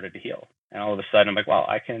everything started to heal. And all of a sudden, I'm like, wow,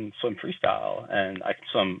 I can swim freestyle and I can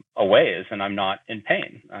swim a ways, and I'm not in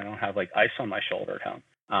pain. I don't have like ice on my shoulder down.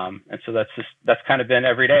 And so that's kind of been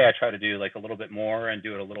every day. I try to do like a little bit more and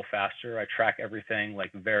do it a little faster. I track everything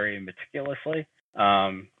like very meticulously.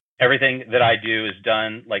 Everything that I do is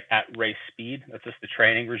done like at race speed. That's just the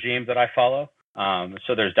training regime that I follow.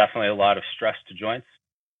 So there's definitely a lot of stress to joints.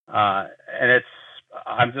 And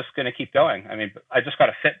I'm just going to keep going. I mean, I just got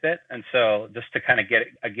a Fitbit. And so just to kind of get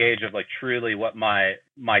a gauge of like truly what my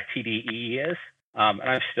TDEE is, And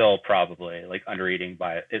I'm still probably like under eating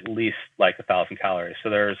by at least like 1,000 calories. So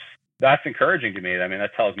that's encouraging to me. I mean,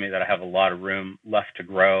 that tells me that I have a lot of room left to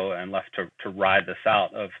grow and left to ride this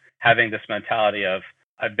out, of having this mentality of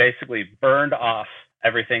I've basically burned off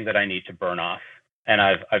everything that I need to burn off. And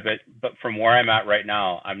but from where I'm at right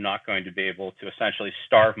now, I'm not going to be able to essentially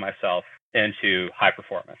starve myself into high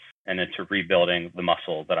performance and into rebuilding the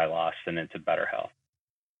muscle that I lost and into better health.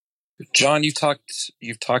 John, you've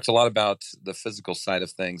talked a lot about the physical side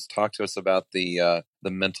of things. Talk to us about the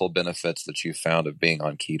mental benefits that you found of being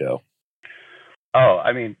on keto. Oh,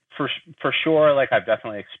 I mean, for sure, like I've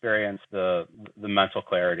definitely experienced the mental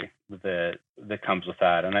clarity that comes with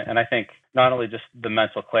that, and I think not only just the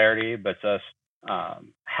mental clarity, but just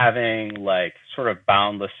having like sort of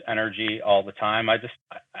boundless energy all the time. I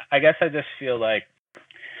guess I just feel like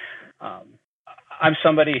I'm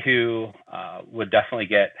somebody who would definitely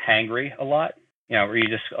get hangry a lot. You know, where you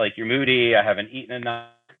just like you're moody. I haven't eaten enough.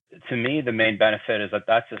 To me, the main benefit is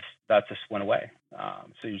that just went away.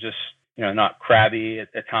 So you just not crabby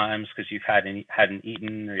at times because you've hadn't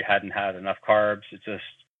eaten or you hadn't had enough carbs. It's just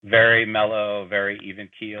very mellow, very even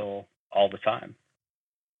keel all the time.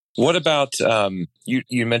 What about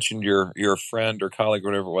you mentioned your friend or colleague or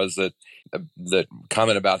whatever it was that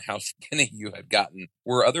comment about how skinny you had gotten.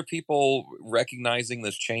 Were other people recognizing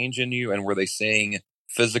this change in you, and were they seeing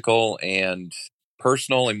physical and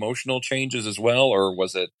personal, emotional changes as well, or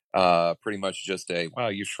was it pretty much just a wow,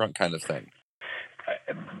 you shrunk kind of thing?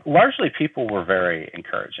 Largely, people were very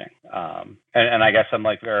encouraging, and I guess I'm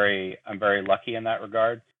very lucky in that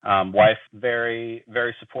regard. Wife very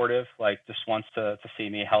very supportive, like just wants to see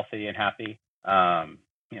me healthy and happy.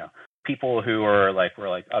 People who were like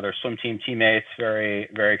other swim team teammates, very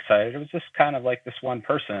very excited. It was just kind of like this one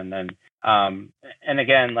person, and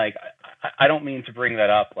again, like I don't mean to bring that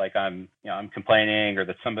up like I'm complaining or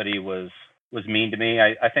that somebody was mean to me.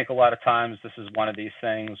 I think a lot of times this is one of these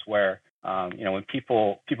things where when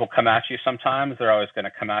people come at you, sometimes they're always going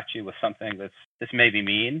to come at you with something that's maybe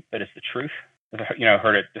mean, but it's the truth.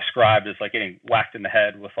 Heard it described as like getting whacked in the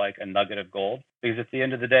head with like a nugget of gold. Because at the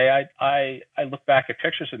end of the day, I look back at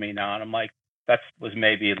pictures of me now and I'm like, that was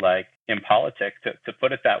maybe like impolitic to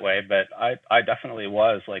put it that way, but I definitely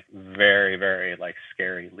was like very, very like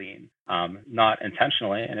scary lean. Not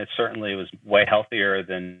intentionally, and it certainly was way healthier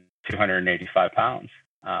than 285 pounds.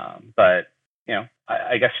 But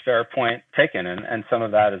I guess fair point taken, and some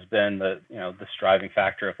of that has been the striving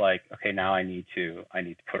factor of like, okay, now I need to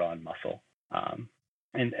put on muscle,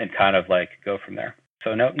 and kind of like go from there.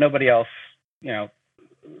 So nobody else, I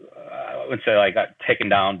wouldn't say I got taken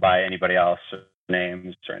down by anybody else or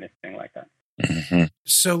names or anything like that. Mm-hmm.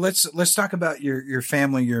 So let's talk about your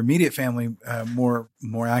family, your immediate family, more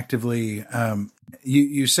actively.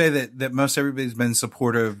 You say that most everybody's been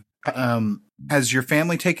supportive. Has your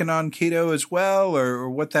family taken on keto as well, or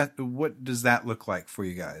what does that look like for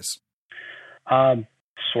you guys?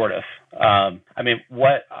 Sort of. I mean,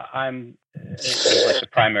 what I'm is like the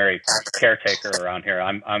primary caretaker around here.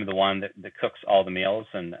 I'm the one that cooks all the meals,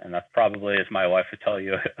 and that's probably, as my wife would tell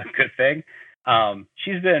you, a good thing.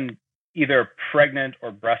 She's been either pregnant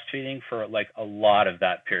or breastfeeding for like a lot of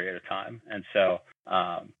that period of time, and so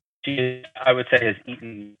she, I would say, has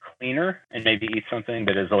eaten cleaner and maybe eats something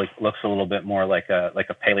that is like looks a little bit more like a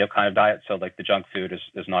paleo kind of diet. So like the junk food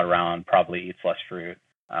is not around. Probably eats less fruit.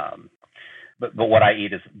 But what I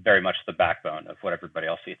eat is very much the backbone of what everybody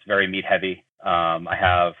else eats. Very meat heavy. I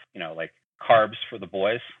have like carbs for the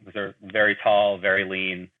boys because they're very tall, very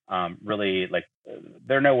lean. Really like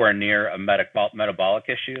they're nowhere near a metabolic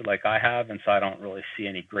issue like I have, and so I don't really see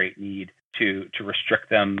any great need to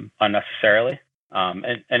restrict them unnecessarily.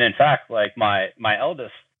 And in fact, like my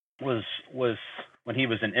eldest was when he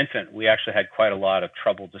was an infant, we actually had quite a lot of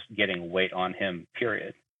trouble just getting weight on him,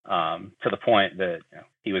 period. To the point that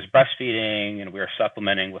he was breastfeeding and we were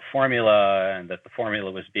supplementing with formula, and that the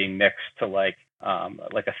formula was being mixed to like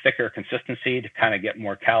a thicker consistency to kind of get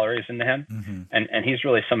more calories into him. Mm-hmm. And he's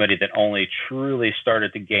really somebody that only truly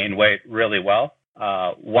started to gain weight really well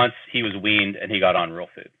once he was weaned and he got on real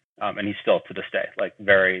food. And he's still to this day like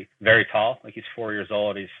very, very tall. Like he's 4 years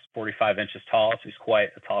old. He's 45 inches tall, so he's quite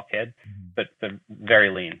a tall kid, but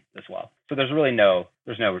very lean as well. So there's no.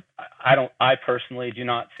 I personally do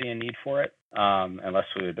not see a need for it unless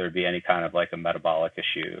there'd be any kind of like a metabolic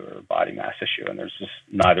issue or body mass issue, and there's just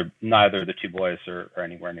neither of the two boys are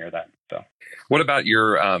anywhere near that. So, what about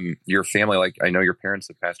your family? Like, I know your parents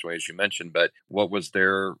have passed away, as you mentioned, but what was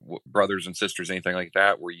their brothers and sisters, anything like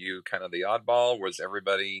that? Were you kind of the oddball? Was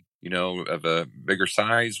everybody, of a bigger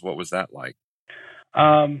size? What was that like?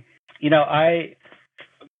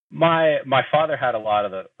 my father had a lot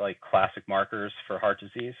of the like classic markers for heart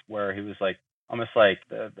disease, where he was like almost like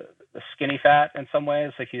the skinny fat in some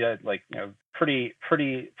ways. Like he had like, you know, pretty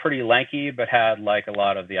lanky, but had like a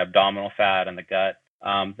lot of the abdominal fat in the gut.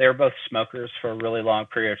 They were both smokers for a really long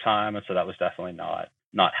period of time, and so that was definitely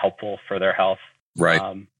not helpful for their health. Right.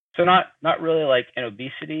 So not really like an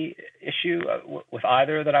obesity issue with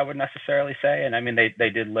either that I would necessarily say. And I mean, they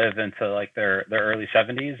did live into like their early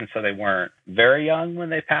 70s, and so they weren't very young when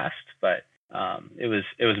they passed. But it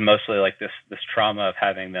was mostly like this trauma of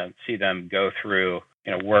having them see them go through,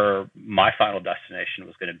 you know, where my final destination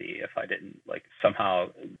was going to be if I didn't like somehow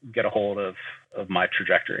get a hold of my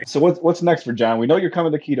trajectory. So what's next for John? We know you're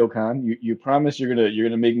coming to KetoCon. You promised you're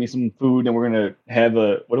gonna make me some food, and we're gonna have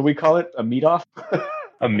what do we call it? A meet off.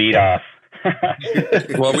 A meet off.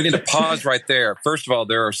 Well, we need to pause right there. First of all,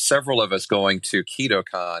 there are several of us going to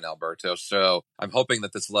KetoCon, Alberto. So I'm hoping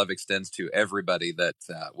that this love extends to everybody that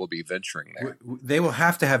will be venturing there. They will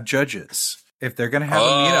have to have judges. If they're going to have a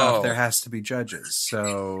meetup, there has to be judges.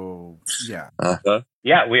 So, yeah. Uh-huh.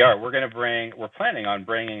 Yeah, we are. We're planning on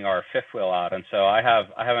bringing our fifth wheel out. And so I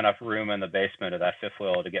have enough room in the basement of that fifth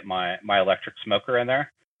wheel to get my electric smoker in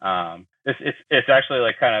there. It's actually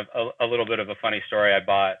like kind of a little bit of a funny story. I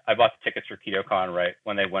bought the tickets for KetoCon right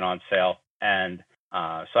when they went on sale, and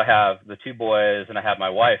so I have the two boys and I have my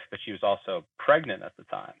wife, but she was also pregnant at the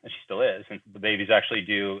time, and she still is. And the baby's actually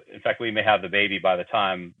due. In fact, we may have the baby by the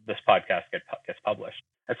time this podcast gets published.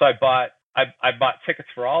 And so I bought tickets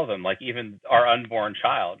for all of them, like even our unborn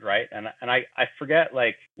child, right? And I forget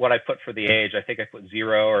like what I put for the age. I think I put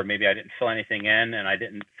 0, or maybe I didn't fill anything in, and I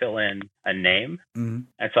didn't fill in a name. Mm-hmm.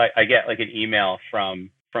 And so I get like an email from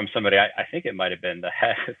somebody. I think it might have been the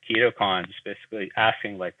head of KetoCon, just basically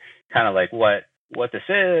asking like kind of like what this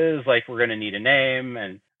is. Like, we're going to need a name.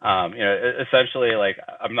 And you know, essentially, like,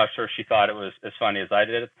 I'm not sure she thought it was as funny as I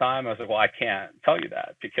did at the time. I was like, well, I can't tell you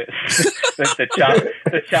that because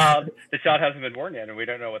the child hasn't been born yet, and we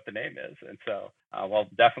don't know what the name is. And so, we'll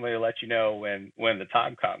definitely let you know when the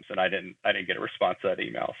time comes. And I didn't get a response to that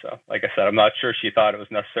email. So, like I said, I'm not sure she thought it was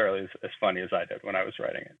necessarily as funny as I did when I was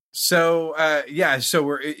writing it. So,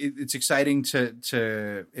 so it's exciting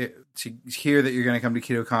to hear that you're going to come to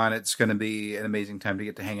KetoCon. It's going to be an amazing time to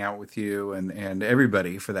get to hang out with you and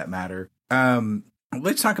everybody, for that matter.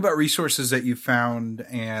 Let's talk about resources that you found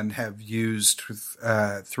and have used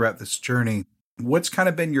throughout this journey. What's kind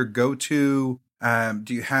of been your go-to?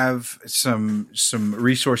 Do you have some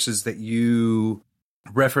resources that you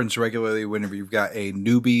reference regularly whenever you've got a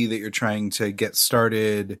newbie that you're trying to get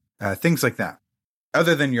started? Things like that,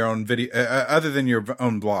 other than your own video, other than your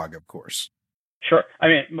own blog, of course. Sure. I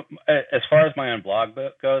mean, as far as my own blog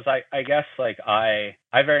goes, I guess like I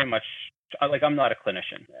very much, like, I'm not a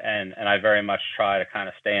clinician, and I very much try to kind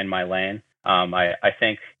of stay in my lane. I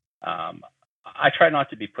think I try not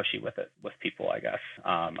to be pushy with people, I guess.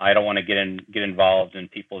 I don't want to get involved in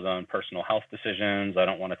people's own personal health decisions. I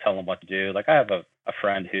don't want to tell them what to do. Like, I have a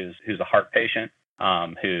friend who's a heart patient,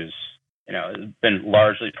 who's, you know, been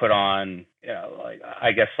largely put on, you know, like,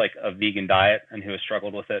 I guess like a vegan diet, and who has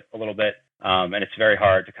struggled with it a little bit. And it's very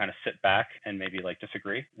hard to kind of sit back and maybe like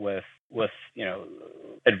disagree with, you know,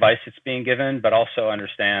 advice that's being given, but also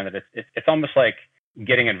understand that it's almost like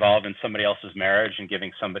getting involved in somebody else's marriage and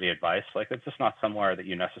giving somebody advice. Like, it's just not somewhere that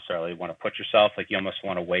you necessarily want to put yourself. Like, you almost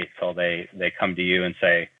want to wait till they come to you and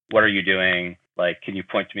say, what are you doing? Like, can you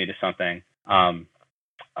point to me to something?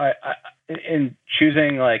 I in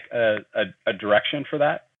choosing like a direction for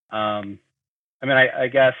that. I mean, I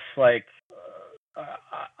guess like,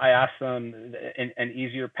 I asked them, an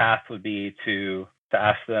easier path would be to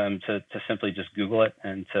ask them to simply just Google it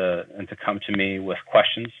and to come to me with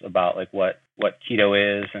questions about like what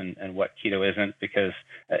keto is and what keto isn't, because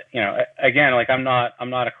you know, again, like, I'm not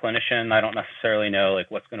a clinician. I don't necessarily know like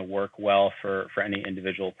what's going to work well for any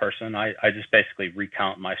individual person. I just basically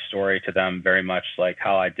recount my story to them, very much like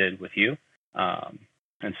how I did with you,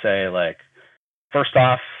 and say, like, first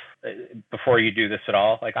off, before you do this at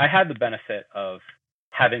all, like, I had the benefit of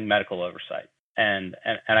having medical oversight. And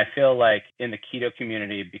I feel like in the keto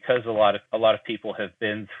community, because a lot of people have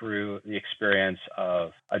been through the experience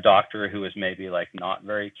of a doctor who was maybe like not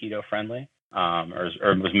very keto friendly, or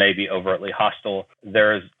was maybe overtly hostile,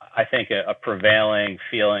 there's, I think, a prevailing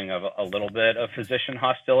feeling of a little bit of physician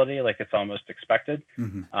hostility, like it's almost expected.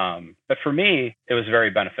 Mm-hmm. But for me, it was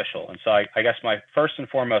very beneficial. And so I guess my first and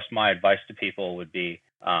foremost, my advice to people would be,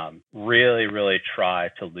 really, really try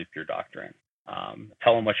to loop your doctor in.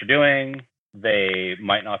 Tell them what you're doing. They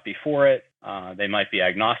might not be for it. They might be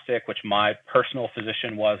agnostic, which my personal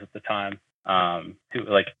physician was at the time, who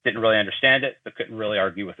like didn't really understand it, but couldn't really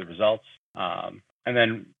argue with the results. and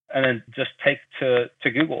then just take to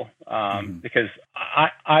Google, because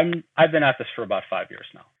I've been at this for about 5 years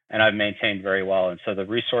now, and I've maintained very well. And so the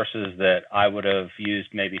resources that I would have used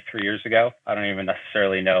maybe 3 years ago, I don't even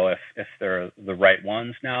necessarily know if they're the right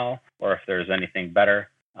ones now or if there's anything better.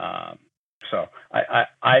 So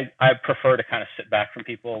I prefer to kind of sit back from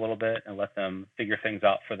people a little bit and let them figure things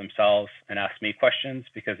out for themselves and ask me questions,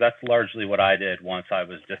 because that's largely what I did once I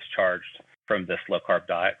was discharged from this low carb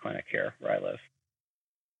diet clinic here where I live.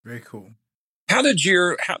 Very cool. How did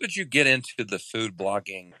you get into the food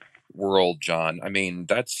blogging world, John? I mean,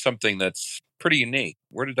 that's something that's pretty unique.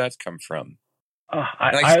 Where did that come from?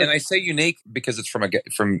 I say unique because it's from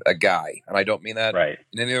a guy, and I don't mean that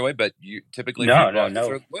in any other way. But you typically food bloggers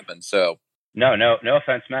are women, so no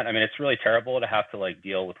offense, Matt. I mean, it's really terrible to have to like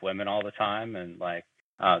deal with women all the time and like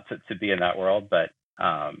to be in that world, but.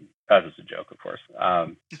 That was a joke, of course.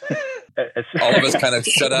 All of us kind of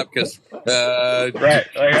shut up because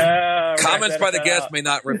comments by the guests may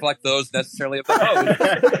not reflect those necessarily of the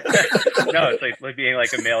host. No, it's like being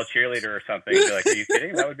like a male cheerleader or something. You're like, are you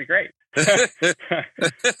kidding? That would be great.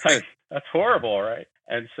 Like, that's horrible, right?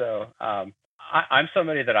 And so I'm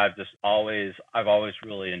somebody that I've always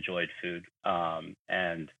really enjoyed food,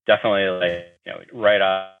 and definitely like, you know, right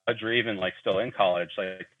out or even like still in college,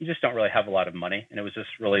 like you just don't really have a lot of money, and it was just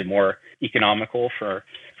really more economical for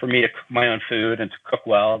me to cook my own food and to cook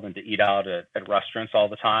well than to eat out at restaurants all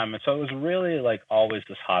the time. And so it was really like always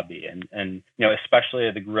this hobby, and you know, especially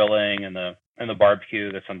the grilling and the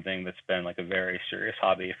barbecue. That's something that's been like a very serious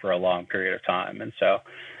hobby for a long period of time, and so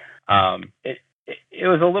it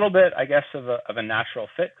was a little bit, I guess, of a natural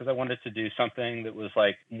fit, because I wanted to do something that was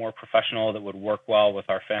like more professional, that would work well with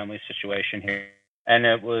our family situation here. And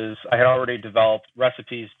I had already developed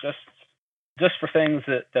recipes just for things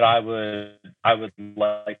that I would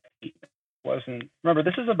like to eat. Remember,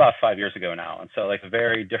 this is about 5 years ago now, and so like a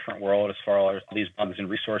very different world as far as these bugs and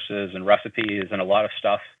resources and recipes, and a lot of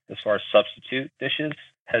stuff as far as substitute dishes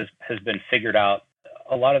has been figured out.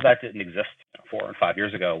 A lot of that didn't exist 4 and 5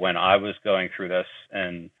 years ago when I was going through this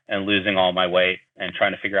and losing all my weight and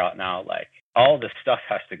trying to figure out now, like, all this stuff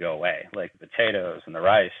has to go away, like the potatoes and the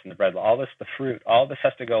rice and the bread, all this, the fruit, all this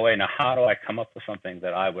has to go away. Now, how do I come up with something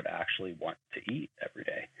that I would actually want to eat every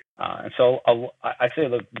day? And so I say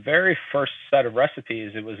the very first set of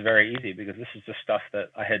recipes, it was very easy because this is the stuff that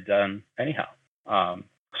I had done anyhow.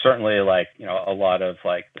 Certainly, like, you know, a lot of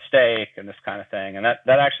like the steak and this kind of thing. And that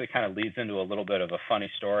actually kind of leads into a little bit of a funny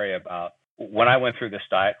story about when I went through this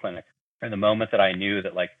diet clinic, and the moment that I knew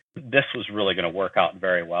that like this was really going to work out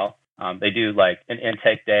very well. They do like an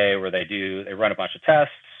intake day where they run a bunch of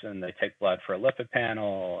tests, and they take blood for a lipid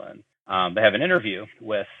panel, and they have an interview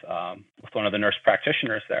with one of the nurse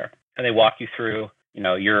practitioners there, and they walk you through, you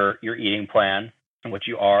know, your eating plan and what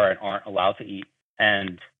you are and aren't allowed to eat.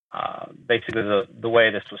 And basically the way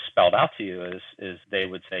this was spelled out to you is they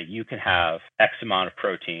would say you can have X amount of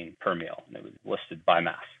protein per meal, and it was listed by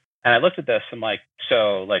mass. And I looked at this and like,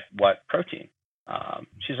 so like what protein?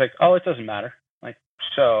 She's like, oh, it doesn't matter. Like,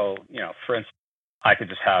 so, you know, for instance, I could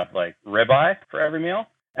just have like ribeye for every meal.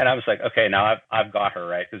 And I was like, okay, now I've got her,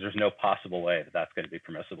 right? Because there's no possible way that that's going to be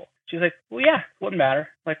permissible. She's like, well, yeah, it wouldn't matter.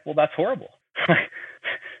 Like, well, that's horrible.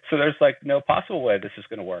 So there's like no possible way this is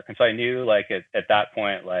going to work. And so I knew like at that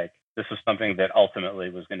point, like this was something that ultimately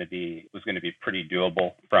was going to be pretty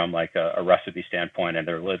doable from like a recipe standpoint. And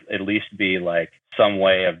there would at least be like some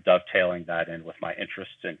way of dovetailing that in with my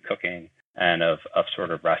interests in cooking and of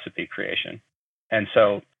sort of recipe creation. And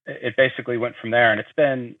so it basically went from there. And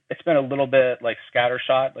it's been a little bit like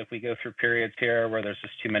scattershot. Like we go through periods here where there's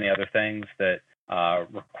just too many other things that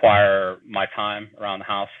require my time around the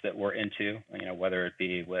house that we're into, you know, whether it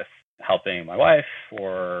be with helping my wife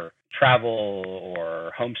or travel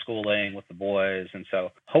or homeschooling with the boys. And so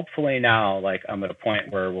hopefully now, like I'm at a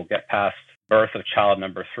point where we'll get past birth of child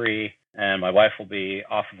number 3, and my wife will be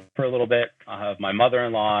off for a little bit. I'll have my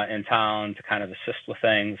mother-in-law in town to kind of assist with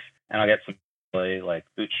things, and I'll get some really like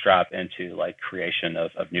bootstrap into like creation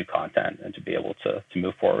of new content and to be able to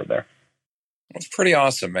move forward there. It's pretty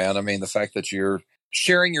awesome, man. I mean, the fact that you're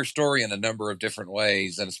sharing your story in a number of different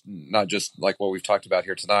ways, and it's not just like what we've talked about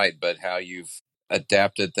here tonight, but how you've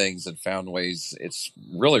adapted things and found ways. It's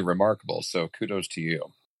really remarkable. So kudos to you.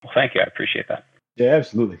 Well, thank you. I appreciate that. Yeah,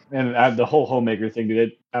 absolutely. And the whole homemaker thing,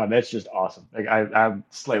 dude, that's just awesome. Like I'm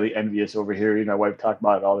slightly envious over here. You know, my wife talks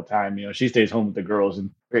about it all the time. You know, she stays home with the girls and,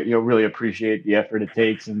 you know, really appreciate the effort it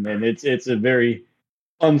takes. And it's a very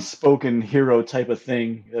unspoken hero type of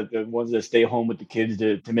thing, the ones that stay home with the kids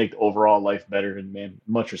to make the overall life better. And man,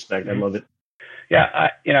 much respect. I love it. Yeah.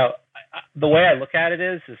 the way I look at it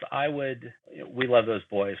is we love those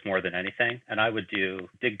boys more than anything, and I would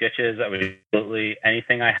dig ditches. I would do absolutely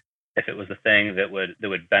anything if it was the thing that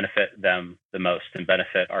would benefit them the most and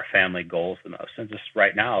benefit our family goals the most. And just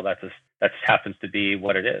right now, that happens to be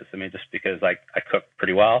what it is. I mean, just because I cook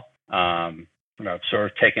pretty well, I've sort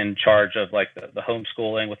of taken charge of like the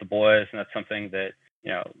homeschooling with the boys, and that's something that,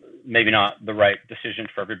 maybe not the right decision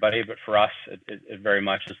for everybody, but for us, it very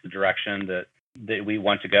much is the direction that we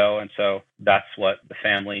want to go. And so that's what the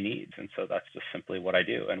family needs. And so that's just simply what I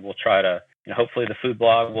do. And we'll try to, hopefully the food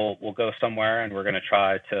blog will go somewhere, and we're going to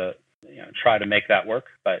try to make that work.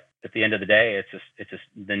 But at the end of the day, it's just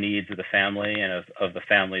the needs of the family and of the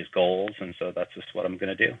family's goals. And so that's just what I'm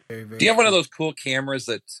going to do. Do you have one of those cool cameras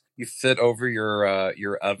that you fit over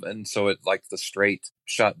your oven so it like the straight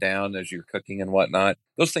shot down as you're cooking and whatnot?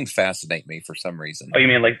 Those things fascinate me for some reason. Oh, you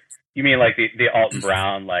mean like the Alton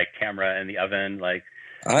Brown like camera in the oven? Like,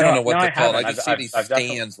 I don't know what they're called. I just see these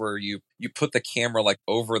stands where you put the camera like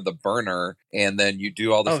over the burner, and then you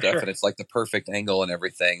do all the stuff, and it's like the perfect angle and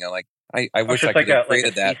everything. I'm like, I wish I could have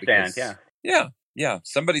created that. Because, yeah.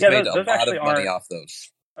 Somebody's made a lot of money off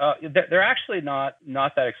those. They're actually not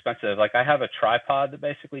that expensive. Like, I have a tripod that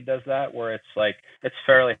basically does that, where it's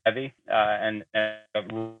fairly heavy and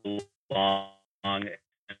long,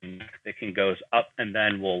 and it can goes up and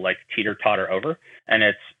then will like teeter totter over, and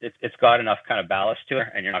it's got enough kind of ballast to it,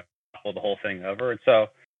 and you're not going to hold the whole thing over. And so,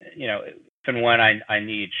 even when I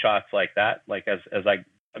need shots like that, like as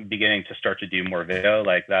I'm beginning to start to do more video,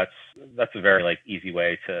 like that's a very like easy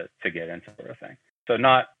way to get into sort of thing. So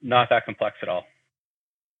not that complex at all.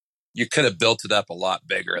 You could have built it up a lot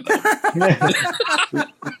bigger, though.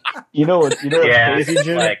 You know what's crazy,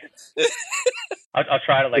 Jim? Like, I'll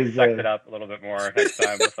try to like sex it up a little bit more next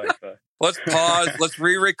time. With, like, let's pause. Let's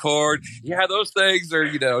re-record. Yeah, those things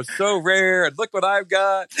are so rare, and look what I've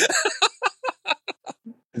got.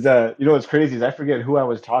 What's crazy is I forget who I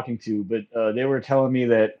was talking to, but they were telling me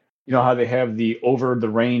that how they have the over the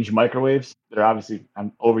range microwaves that are obviously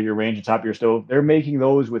over your range on top of your stove. They're making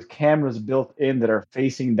those with cameras built in that are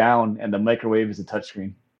facing down, and the microwave is a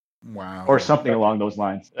touchscreen. Wow. Or something along those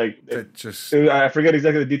lines. Like, I forget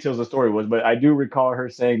exactly the details of the story was, but I do recall her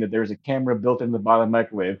saying that there's a camera built in the bottom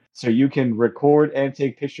microwave, so you can record and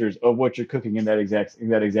take pictures of what you're cooking in that exact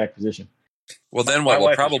position. Well, then what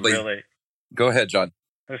will probably go ahead, John.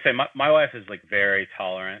 I was saying my wife is like very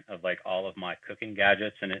tolerant of like all of my cooking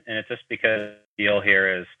gadgets, and it's just because the deal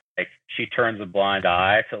here is like she turns a blind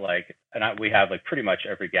eye to like, and we have like pretty much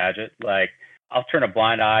every gadget. Like, I'll turn a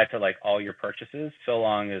blind eye to like all your purchases, so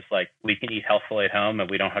long as like we can eat healthfully at home and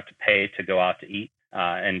we don't have to pay to go out to eat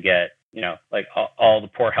and get like all the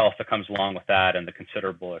poor health that comes along with that and the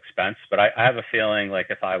considerable expense. But I have a feeling like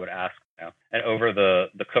if I would ask and over the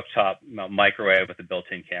cooktop microwave with a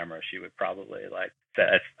built-in camera, she would probably like say,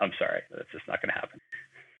 I'm sorry, that's just not going to happen.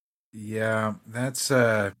 Yeah, that's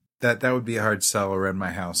that would be a hard sell around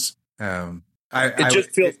my house. It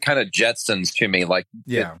just feels kind of Jetsons to me, like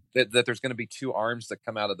that there's going to be two arms that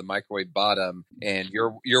come out of the microwave bottom, and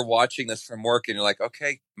you're watching this from work, and you're like,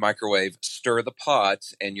 okay, microwave, stir the pot,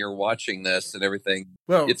 and you're watching this and everything.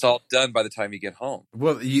 Well, it's all done by the time you get home.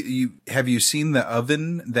 Well, you have you seen the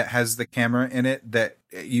oven that has the camera in it that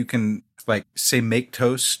you can like say make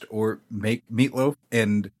toast or make meatloaf,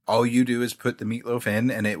 and all you do is put the meatloaf in,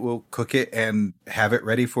 and it will cook it and have it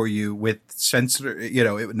ready for you with sensor.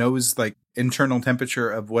 It knows like internal temperature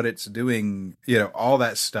of what it's doing, all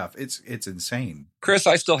that stuff. It's insane. Chris,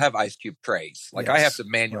 I still have ice cube trays. Like, yes. I have to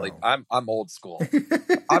manually. Well. I'm old school.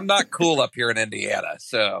 I'm not cool up here in Indiana,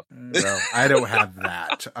 so. Well, I don't have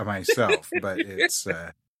that myself, but it's.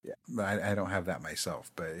 I don't have that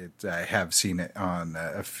myself, but I have seen it on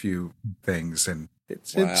a few things, and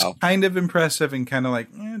it's kind of impressive and kind of like,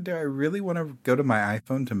 do I really want to go to my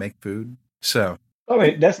iPhone to make food? So. I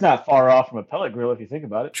mean, that's not far off from a pellet grill if you think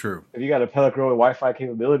about it. True. If you got a pellet grill with Wi-Fi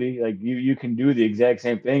capability, like you can do the exact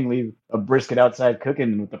same thing. Leave a brisket outside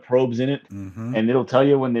cooking with the probes in it, and it'll tell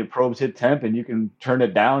you when the probes hit temp, and you can turn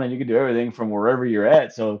it down, and you can do everything from wherever you're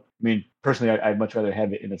at. So, I mean, personally, I'd much rather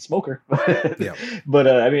have it in a smoker. Yeah. But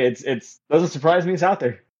I mean, it's doesn't surprise me it's out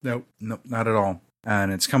there. Nope, not at all.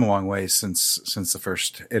 And it's come a long way since the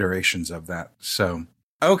first iterations of that. So.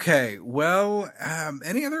 Okay, well,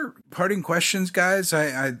 any other parting questions, guys?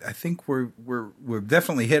 I think we've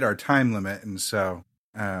definitely hit our time limit, and so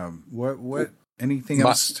what anything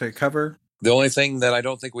else to cover? The only thing that I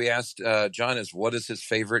don't think we asked John is what is his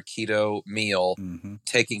favorite keto meal?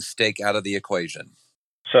 Taking steak out of the equation.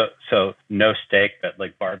 So no steak, but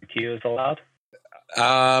like barbecue is allowed.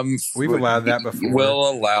 We've allowed that before.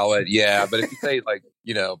 We'll allow it, yeah. But if you say like,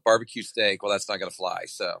 barbecue steak, well, that's not going to fly.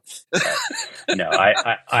 So, no,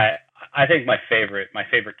 I think my favorite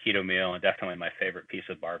keto meal, and definitely my favorite piece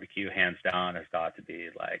of barbecue, hands down, has got to be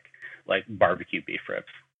like barbecue beef ribs.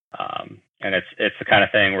 And it's the kind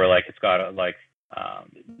of thing where like it's got to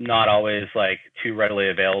not always like too readily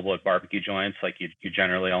available at barbecue joints. Like you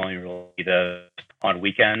generally only really eat those on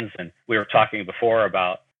weekends. And we were talking before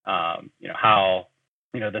about how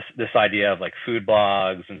this idea of like food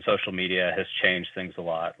blogs and social media has changed things a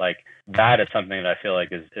lot. Like that is something that I feel like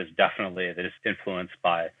is definitely that is influenced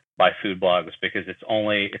by food blogs, because it's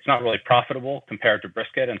not really profitable compared to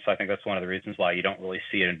brisket. And so I think that's one of the reasons why you don't really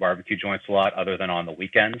see it in barbecue joints a lot other than on the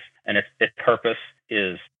weekends. And its purpose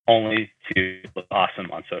is only to look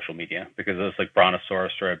awesome on social media, because those like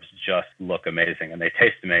brontosaurus ribs just look amazing and they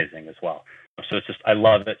taste amazing as well. So it's just, I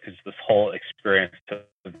love it because this whole experience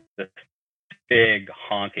of this big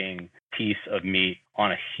honking piece of meat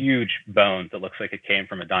on a huge bone that looks like it came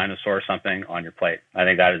from a dinosaur or something on your plate. I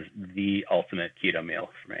think that is the ultimate keto meal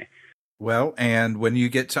for me. Well, and when you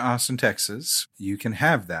get to Austin, Texas, you can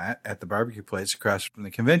have that at the barbecue place across from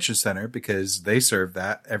the convention center, because they serve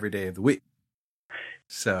that every day of the week.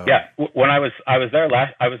 So yeah, when I was there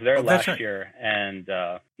last right. year, and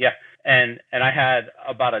and I had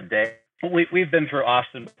about a day. We've been through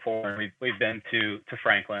Austin before, and we've been to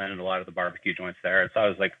Franklin and a lot of the barbecue joints there. And so I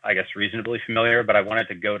was like, I guess, reasonably familiar, but I wanted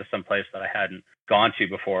to go to some place that I hadn't gone to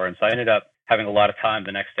before. And so I ended up having a lot of time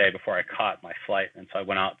the next day before I caught my flight. And so I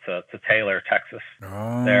went out to Taylor, Texas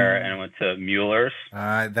there, and went to Mueller's.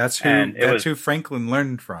 That's who Franklin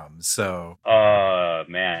learned from. So,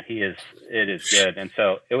 man, it is good. And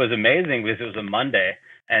so it was amazing because it was a Monday.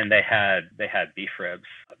 And they had beef ribs,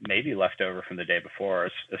 maybe left over from the day before,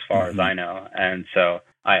 as far as I know. And so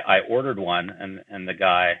I ordered one, and the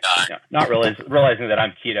guy, not realizing that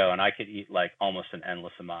I'm keto and I could eat like almost an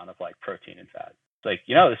endless amount of like protein and fat. It's like,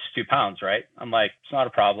 this is 2 pounds, right? I'm like, it's not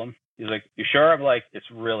a problem. He's like, you sure? I'm like, it's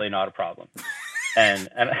really not a problem. And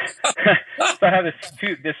so I have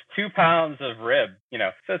this 2 pounds of rib,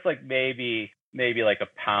 so it's like maybe like 1.75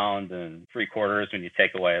 pounds when you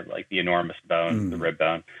take away like the enormous bone, the rib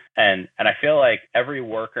bone. And I feel like every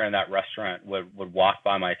worker in that restaurant would walk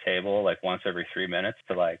by my table like once every 3 minutes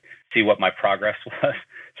to like see what my progress was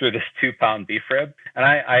through this 2 pound beef rib. And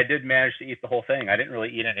I did manage to eat the whole thing. I didn't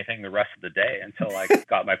really eat anything the rest of the day until I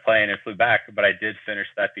got my plane and flew back, but I did finish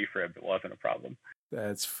that beef rib. It wasn't a problem.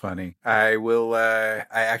 That's funny. I will. I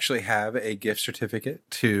actually have a gift certificate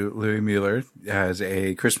to Louis Mueller as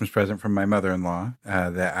a Christmas present from my mother-in-law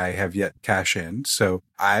that I have yet to cash in. So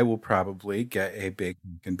I will probably get a big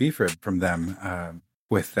beef rib from them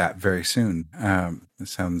with that very soon. It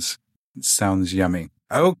sounds yummy.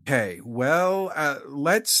 Okay, well,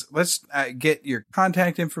 let's get your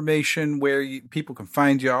contact information, where people can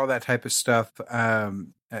find you, all that type of stuff.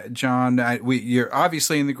 John, you're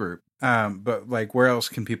obviously in the group. But like, where else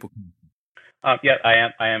can people? Yeah,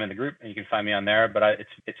 I am in the group, and you can find me on there. But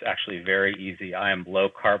it's actually very easy. I am Low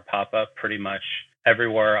Carb Papa pretty much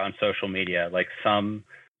everywhere on social media. Like some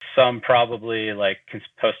probably like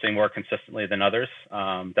posting more consistently than others.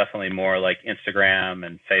 Definitely more like Instagram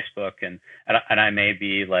and Facebook, and I may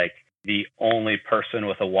be like the only person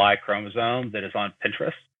with a Y chromosome that is on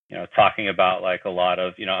Pinterest. Talking about like a lot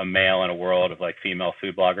of, a male in a world of like female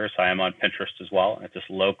food bloggers. I am on Pinterest as well. And it's just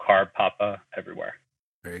Low Carb Papa everywhere.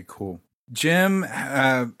 Very cool. Jim,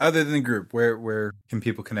 other than the group, where can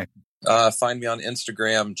people connect? Find me on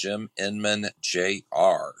Instagram, Jim Inman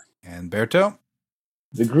JR. And Berto?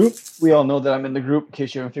 The group, we all know that I'm in the group, in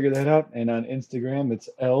case you haven't figured that out. And on Instagram, it's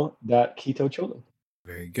l.ketocholo.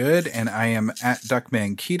 Very good. And I am at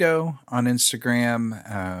Duckman Keto on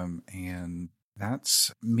Instagram. And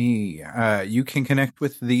that's me. You can connect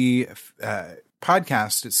with the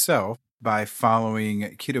podcast itself by following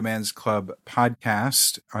Keto Man's Club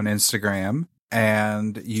podcast on Instagram.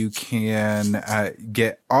 And you can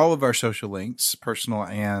get all of our social links, personal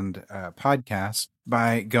and podcast,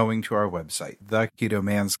 by going to our website,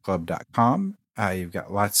 theketomansclub.com. You've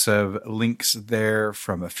got lots of links there,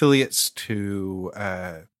 from affiliates to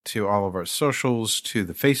all of our socials, to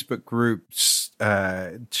the Facebook groups,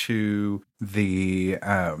 to the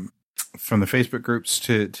from the Facebook groups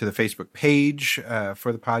to the Facebook page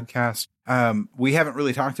for the podcast. We haven't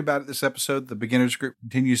really talked about it this episode. The beginners group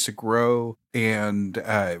continues to grow, and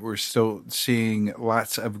we're still seeing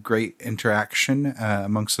lots of great interaction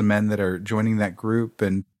amongst the men that are joining that group,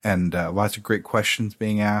 and lots of great questions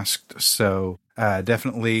being asked. So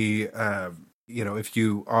definitely, if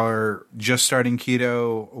you are just starting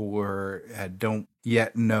keto or don't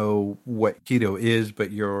yet know what keto is,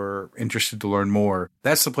 but you're interested to learn more,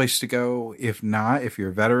 that's the place to go. If not, if you're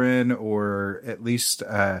a veteran or at least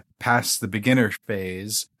past the beginner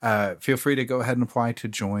phase, feel free to go ahead and apply to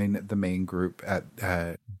join the main group at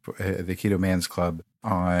the Keto Man's Club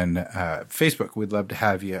on Facebook. We'd love to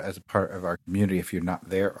have you as a part of our community if you're not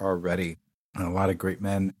there already. And a lot of great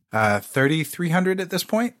men. 3,300 at this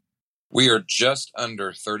point? We are just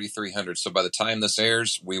under 3,300. So by the time this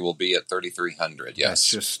airs, we will be at 3,300. Yes. That's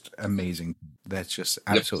just amazing. That's just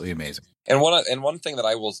absolutely amazing. And one thing that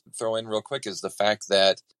I will throw in real quick is the fact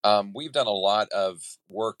that we've done a lot of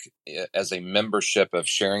work as a membership of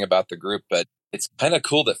sharing about the group, but it's kind of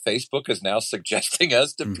cool that Facebook is now suggesting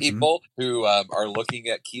us to people who are looking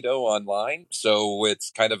at keto online. So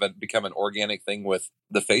it's kind of become an organic thing with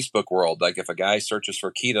the Facebook world. Like if a guy searches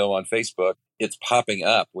for keto on Facebook, it's popping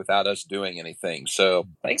up without us doing anything. So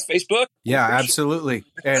thanks, Facebook. Yeah, absolutely.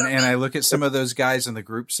 And I look at some of those guys in the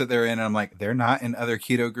groups that they're in, and I'm like, they're not in other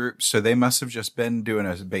keto groups. So they must have just been doing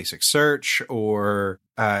a basic search, or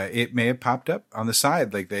it may have popped up on the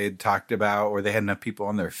side. Like they had talked about, or they had enough people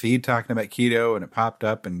on their feed talking about keto, and it popped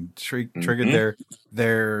up and triggered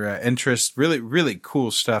their interest. Really, really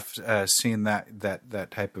cool stuff. Seeing that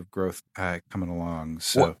type of growth coming along.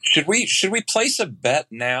 So well, should we place a bet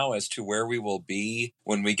now as to where we will be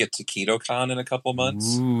when we get to KetoCon in a couple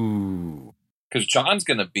months? Ooh, because John's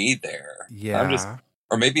going to be there. Yeah.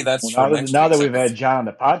 Or maybe that's now that we've had John on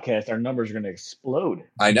the podcast, our numbers are going to explode.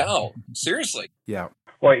 I know. Seriously. Yeah.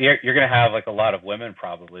 Well, you're going to have like a lot of women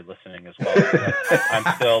probably listening as well.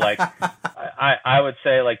 I'm still like, I would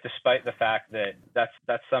say like, despite the fact that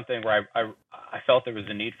that's something where I felt there was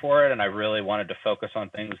a need for it, and I really wanted to focus on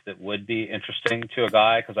things that would be interesting to a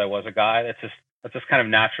guy because I was a guy. That's just kind of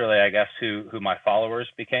naturally, I guess, who my followers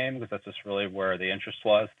became, because that's just really where the interest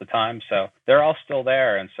was at the time. So they're all still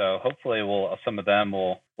there, and so hopefully some of them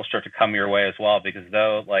will start to come your way as well, because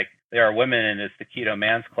though like they are women and it's the Keto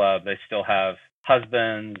Man's Club, they still have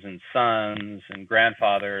husbands and sons and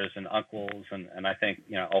grandfathers and uncles, and I think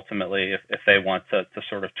ultimately if they want to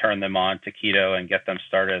sort of turn them on to keto and get them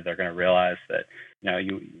started, they're going to realize that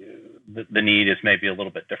the need is maybe a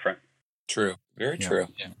little bit different. True. Very true.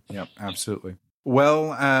 Yeah, absolutely.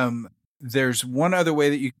 Well, there's one other way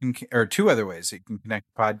that you can, or two other ways that you can connect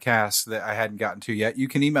podcasts that I hadn't gotten to yet. You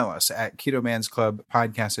can email us at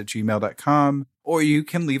ketomansclubpodcast@gmail.com, or you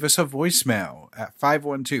can leave us a voicemail at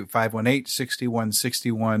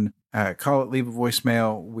 512-518-6161. Call it, leave a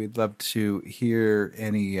voicemail. We'd love to hear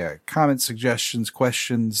any comments, suggestions,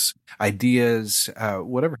 questions, ideas,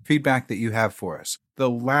 whatever feedback that you have for us. The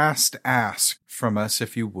last ask from us,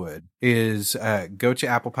 if you would, is go to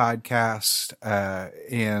Apple Podcast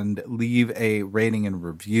and leave a rating and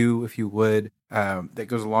review, if you would. That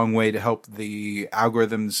goes a long way to help the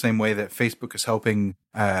algorithm, the same way that Facebook is helping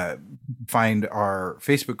find our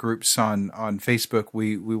Facebook groups on Facebook.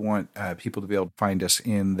 We want people to be able to find us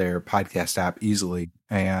in their podcast app easily,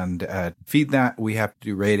 and feed that. We have to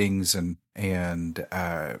do ratings and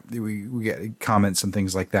we get comments and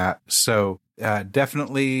things like that. So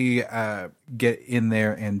definitely get in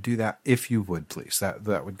there and do that if you would, please.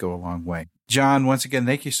 That would go a long way. John, once again,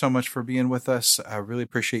 thank you so much for being with us. I really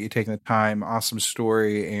appreciate you taking the time. Awesome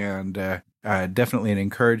story, and definitely an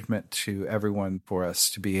encouragement to everyone for us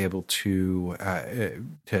to be able to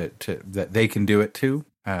that they can do it too.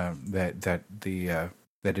 That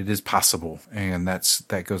it is possible, and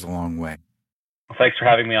that goes a long way. Well, thanks for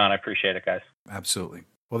having me on. I appreciate it, guys. Absolutely.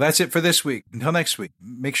 Well, that's it for this week. Until next week,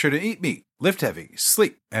 make sure to eat meat, lift heavy,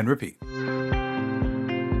 sleep, and repeat.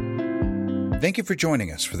 Thank you for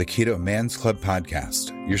joining us for the Keto Man's Club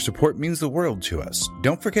podcast. Your support means the world to us.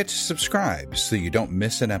 Don't forget to subscribe so you don't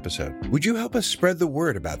miss an episode. Would you help us spread the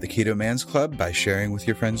word about the Keto Man's Club by sharing with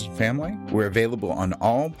your friends and family? We're available on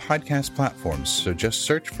all podcast platforms, so just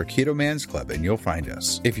search for Keto Man's Club and you'll find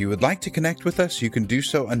us. If you would like to connect with us, you can do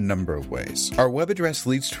so a number of ways. Our web address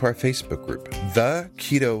leads to our Facebook group,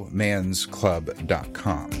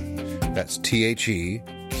 theketomansclub.com. That's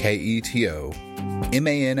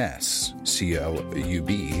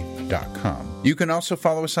TheKetoMansClub.com. You can also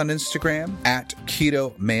follow us on Instagram at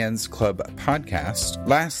Keto Man's Club Podcast.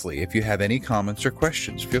 Lastly, if you have any comments or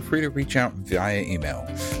questions, feel free to reach out via email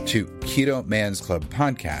to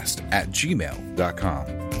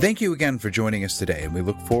KetoMansClubPodcast@gmail.com. Thank you again for joining us today, and we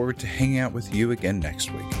look forward to hanging out with you again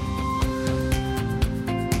next week.